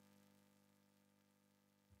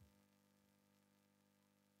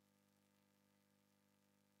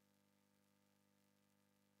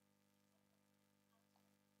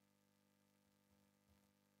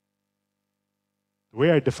 The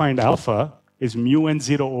way I defined alpha is mu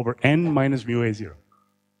n0 over n minus mu a0.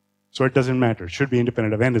 So it doesn't matter. It should be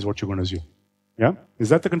independent of n is what you're going to assume. Yeah? Is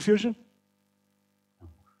that the confusion?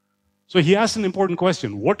 So he asked an important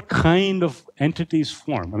question. What kind of entities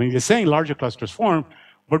form? I mean, he's saying larger clusters form,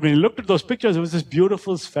 but when he looked at those pictures, it was this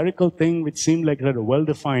beautiful spherical thing which seemed like it had a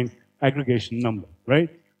well-defined aggregation number, right?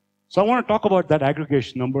 So I want to talk about that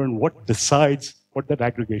aggregation number and what decides what that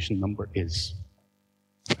aggregation number is.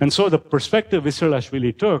 And so the perspective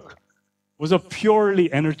Israelashvili took was a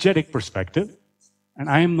purely energetic perspective. And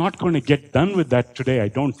I am not going to get done with that today, I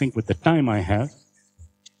don't think, with the time I have.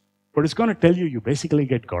 But it's going to tell you, you basically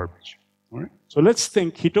get garbage. All right? So let's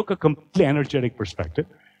think, he took a completely energetic perspective.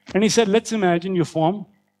 And he said, let's imagine you form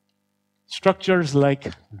structures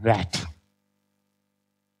like that.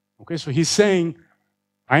 Okay, so he's saying,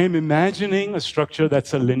 I am imagining a structure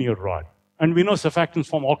that's a linear rod. And we know surfactants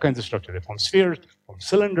form all kinds of structures. They form spheres, they form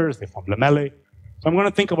cylinders, they form lamellae. So I'm going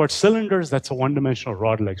to think about cylinders, that's a one-dimensional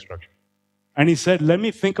rod-like structure. And he said, let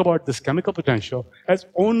me think about this chemical potential as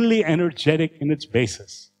only energetic in its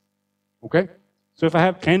basis. Okay? So if I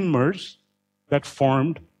have n-mers that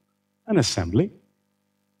formed an assembly,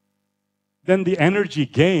 then the energy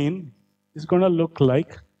gain is going to look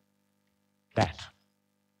like that.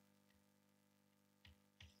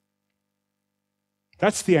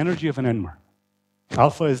 That's the energy of an n-mer.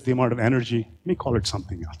 Alpha is the amount of energy. Let me call it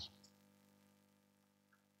something else.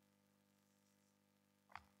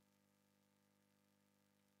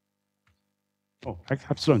 Oh,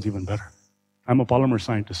 epsilon's even better. I'm a polymer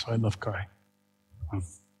scientist, so I love chi.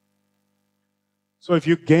 So if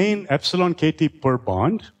you gain epsilon kT per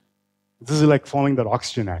bond, this is like forming that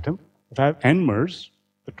oxygen atom. If I have n-mers,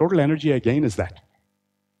 the total energy I gain is that.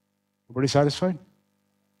 Everybody satisfied?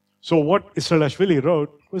 So what Israelashvili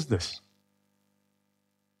wrote was this.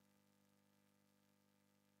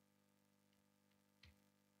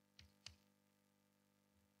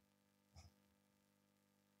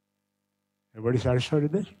 Everybody satisfied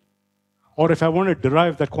with this? Or if I want to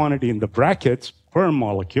derive that quantity in the brackets per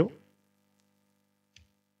molecule,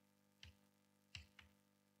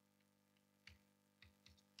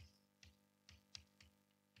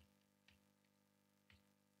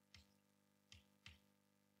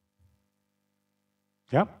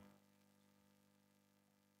 yeah?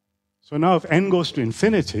 So now if n goes to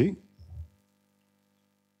infinity,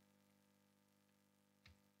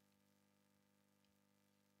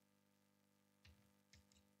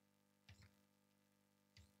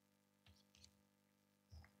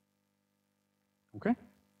 okay?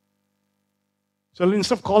 So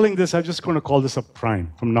instead of calling this, I'm just going to call this a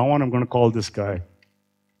prime. From now on, I'm going to call this guy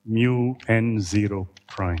mu n0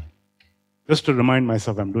 prime. Just to remind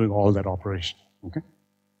myself I'm doing all that operation, okay?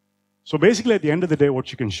 So basically, at the end of the day,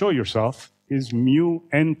 what you can show yourself is mu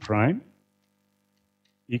n prime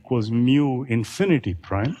equals mu infinity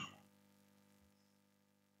prime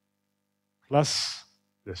plus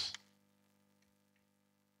this.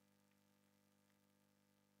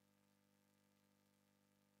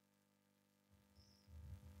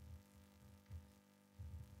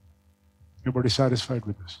 Everybody satisfied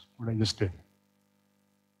with this, what I just did?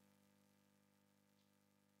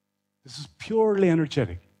 This is purely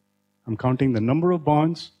energetic. I'm counting the number of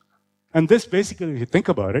bonds. And this basically, if you think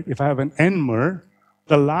about it, if I have an n-mer,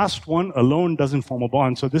 the last one alone doesn't form a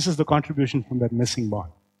bond. So this is the contribution from that missing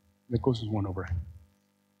bond. That goes as 1 over n.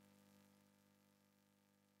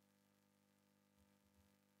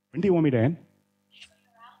 When do you want me to end?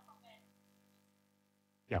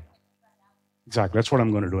 Yeah. Exactly. That's what I'm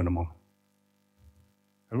going to do in a moment.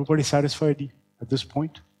 Everybody satisfied at this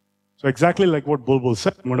point? So exactly like what Bulbul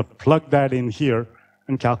said, I'm going to plug that in here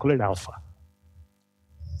and calculate alpha.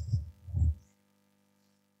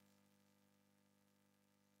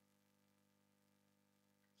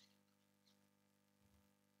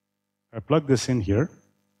 I plug this in here.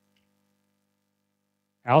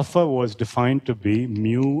 Alpha was defined to be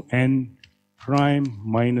mu n prime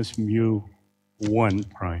minus mu 1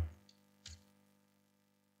 prime.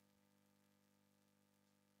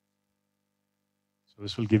 So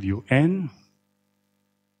this will give you n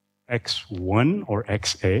x1 or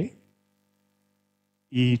xa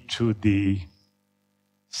e to the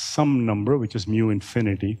some number, which is mu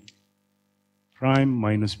infinity prime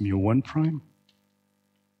minus mu 1 prime.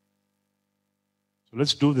 So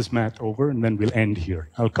let's do this math over, and then we'll end here.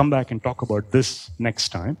 I'll come back and talk about this next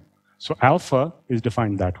time. So alpha is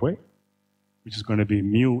defined that way, which is going to be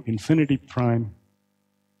mu infinity prime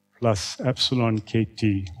plus epsilon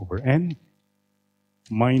kt over n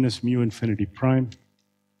minus mu infinity prime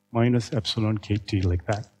minus epsilon kt, like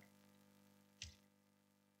that.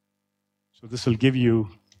 So this will give you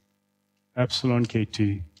epsilon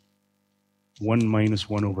kt 1 minus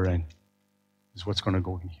 1 over n is what's going to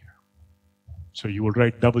go in here. So you will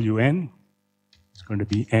write Wn is going to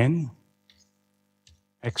be n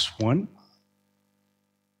x1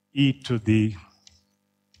 e to the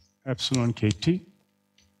epsilon kt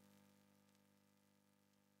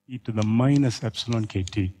e to the minus epsilon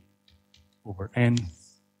kt over n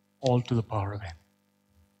all to the power of n.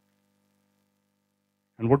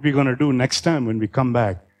 And what we're going to do next time when we come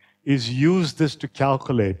back is use this to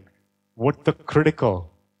calculate what the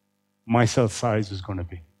critical micelle size is going to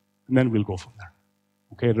be. And then we'll go from there.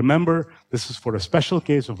 Okay, remember, this is for a special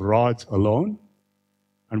case of rods alone.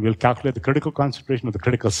 And we'll calculate the critical concentration of the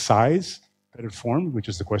critical size that it formed, which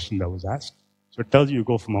is the question that was asked. So it tells you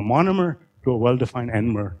go from a monomer to a well-defined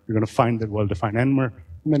N-mer. You're going to find that well-defined N-mer,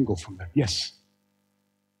 and then go from there. Yes?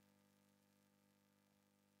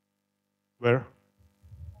 Where?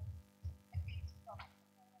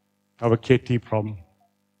 I have a KT problem.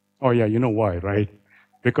 Oh yeah, you know why, right?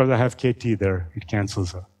 Because I have KT there, it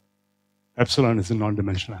cancels out. Epsilon is a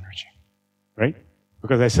non-dimensional energy, right?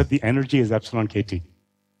 Because I said the energy is epsilon KT,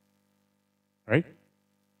 right?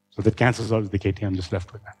 So that cancels out with the KT, I'm just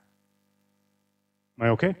left with that. Am I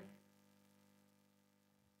okay?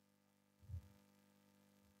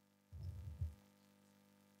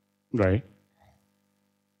 Right.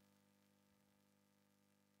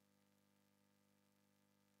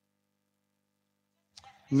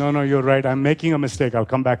 No, you're right. I'm making a mistake. I'll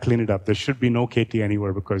come back, clean it up. There should be no KT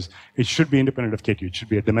anywhere because it should be independent of KT. It should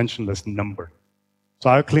be a dimensionless number. So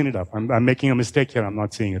I'll clean it up. I'm making a mistake here. I'm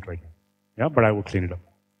not seeing it right now. Yeah, but I will clean it up.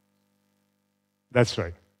 That's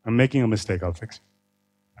right. I'm making a mistake. I'll fix it.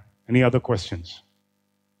 Any other questions?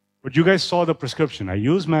 But you guys saw the prescription. I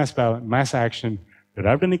used mass balance, mass action,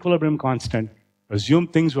 derived an equilibrium constant,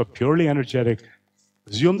 assumed things were purely energetic,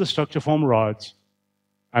 assumed the structure form rods.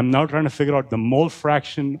 I'm now trying to figure out the mole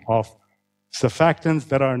fraction of surfactants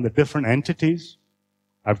that are in the different entities.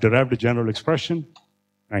 I've derived a general expression.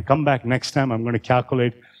 And I come back next time, I'm going to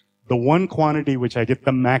calculate the one quantity which I get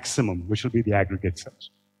the maximum, which will be the aggregate size.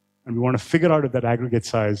 And we want to figure out if that aggregate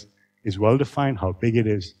size is well-defined, how big it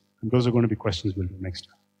is. And those are going to be questions we'll do next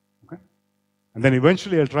time. Okay? And then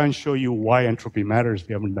eventually I'll try and show you why entropy matters.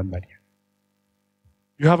 We haven't done that yet.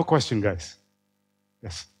 You have a question, guys?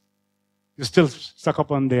 Yes. You're still stuck up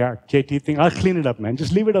on the KT thing. I'll clean it up, man.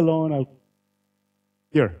 Just leave it alone.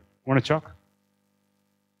 Here, want a chalk?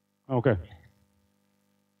 Okay.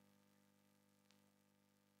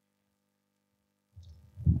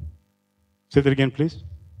 Say that again, please.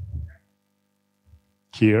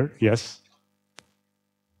 Here, yes.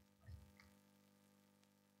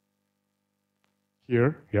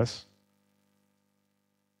 Here, yes.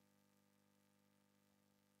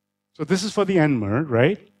 So this is for the N-mer,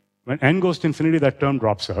 right? When n goes to infinity, that term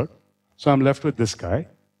drops out. So I'm left with this guy,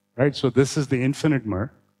 right? So this is the infinite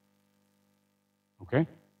mer. Okay?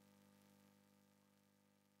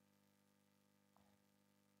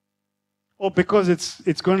 Oh, because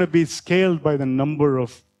it's going to be scaled by the number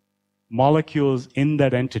of molecules in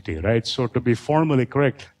that entity, right? So to be formally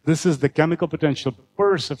correct, this is the chemical potential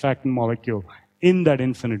per surfactant molecule in that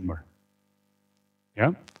infinite mer.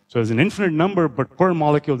 Yeah? So there's an infinite number, but per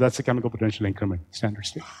molecule, that's the chemical potential increment, standard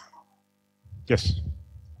state. Yes?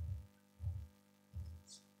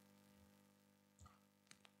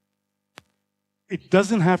 It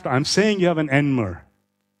doesn't have to, I'm saying you have an N-mer,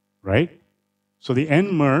 right? So the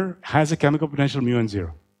N-mer has a chemical potential mu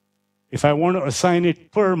n0. If I want to assign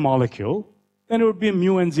it per molecule, then it would be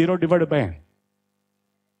mu n0 divided by n.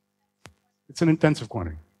 It's an intensive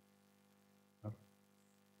quantity.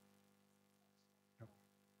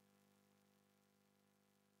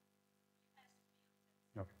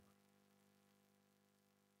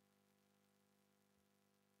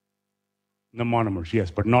 The monomers,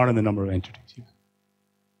 yes, but not in the number of entities. Yes.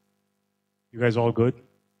 You guys all good?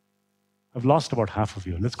 I've lost about half of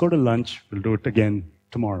you. Let's go to lunch. We'll do it again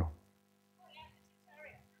tomorrow.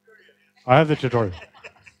 I have the tutorial.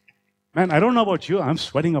 Man, I don't know about you. I'm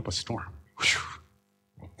sweating up a storm.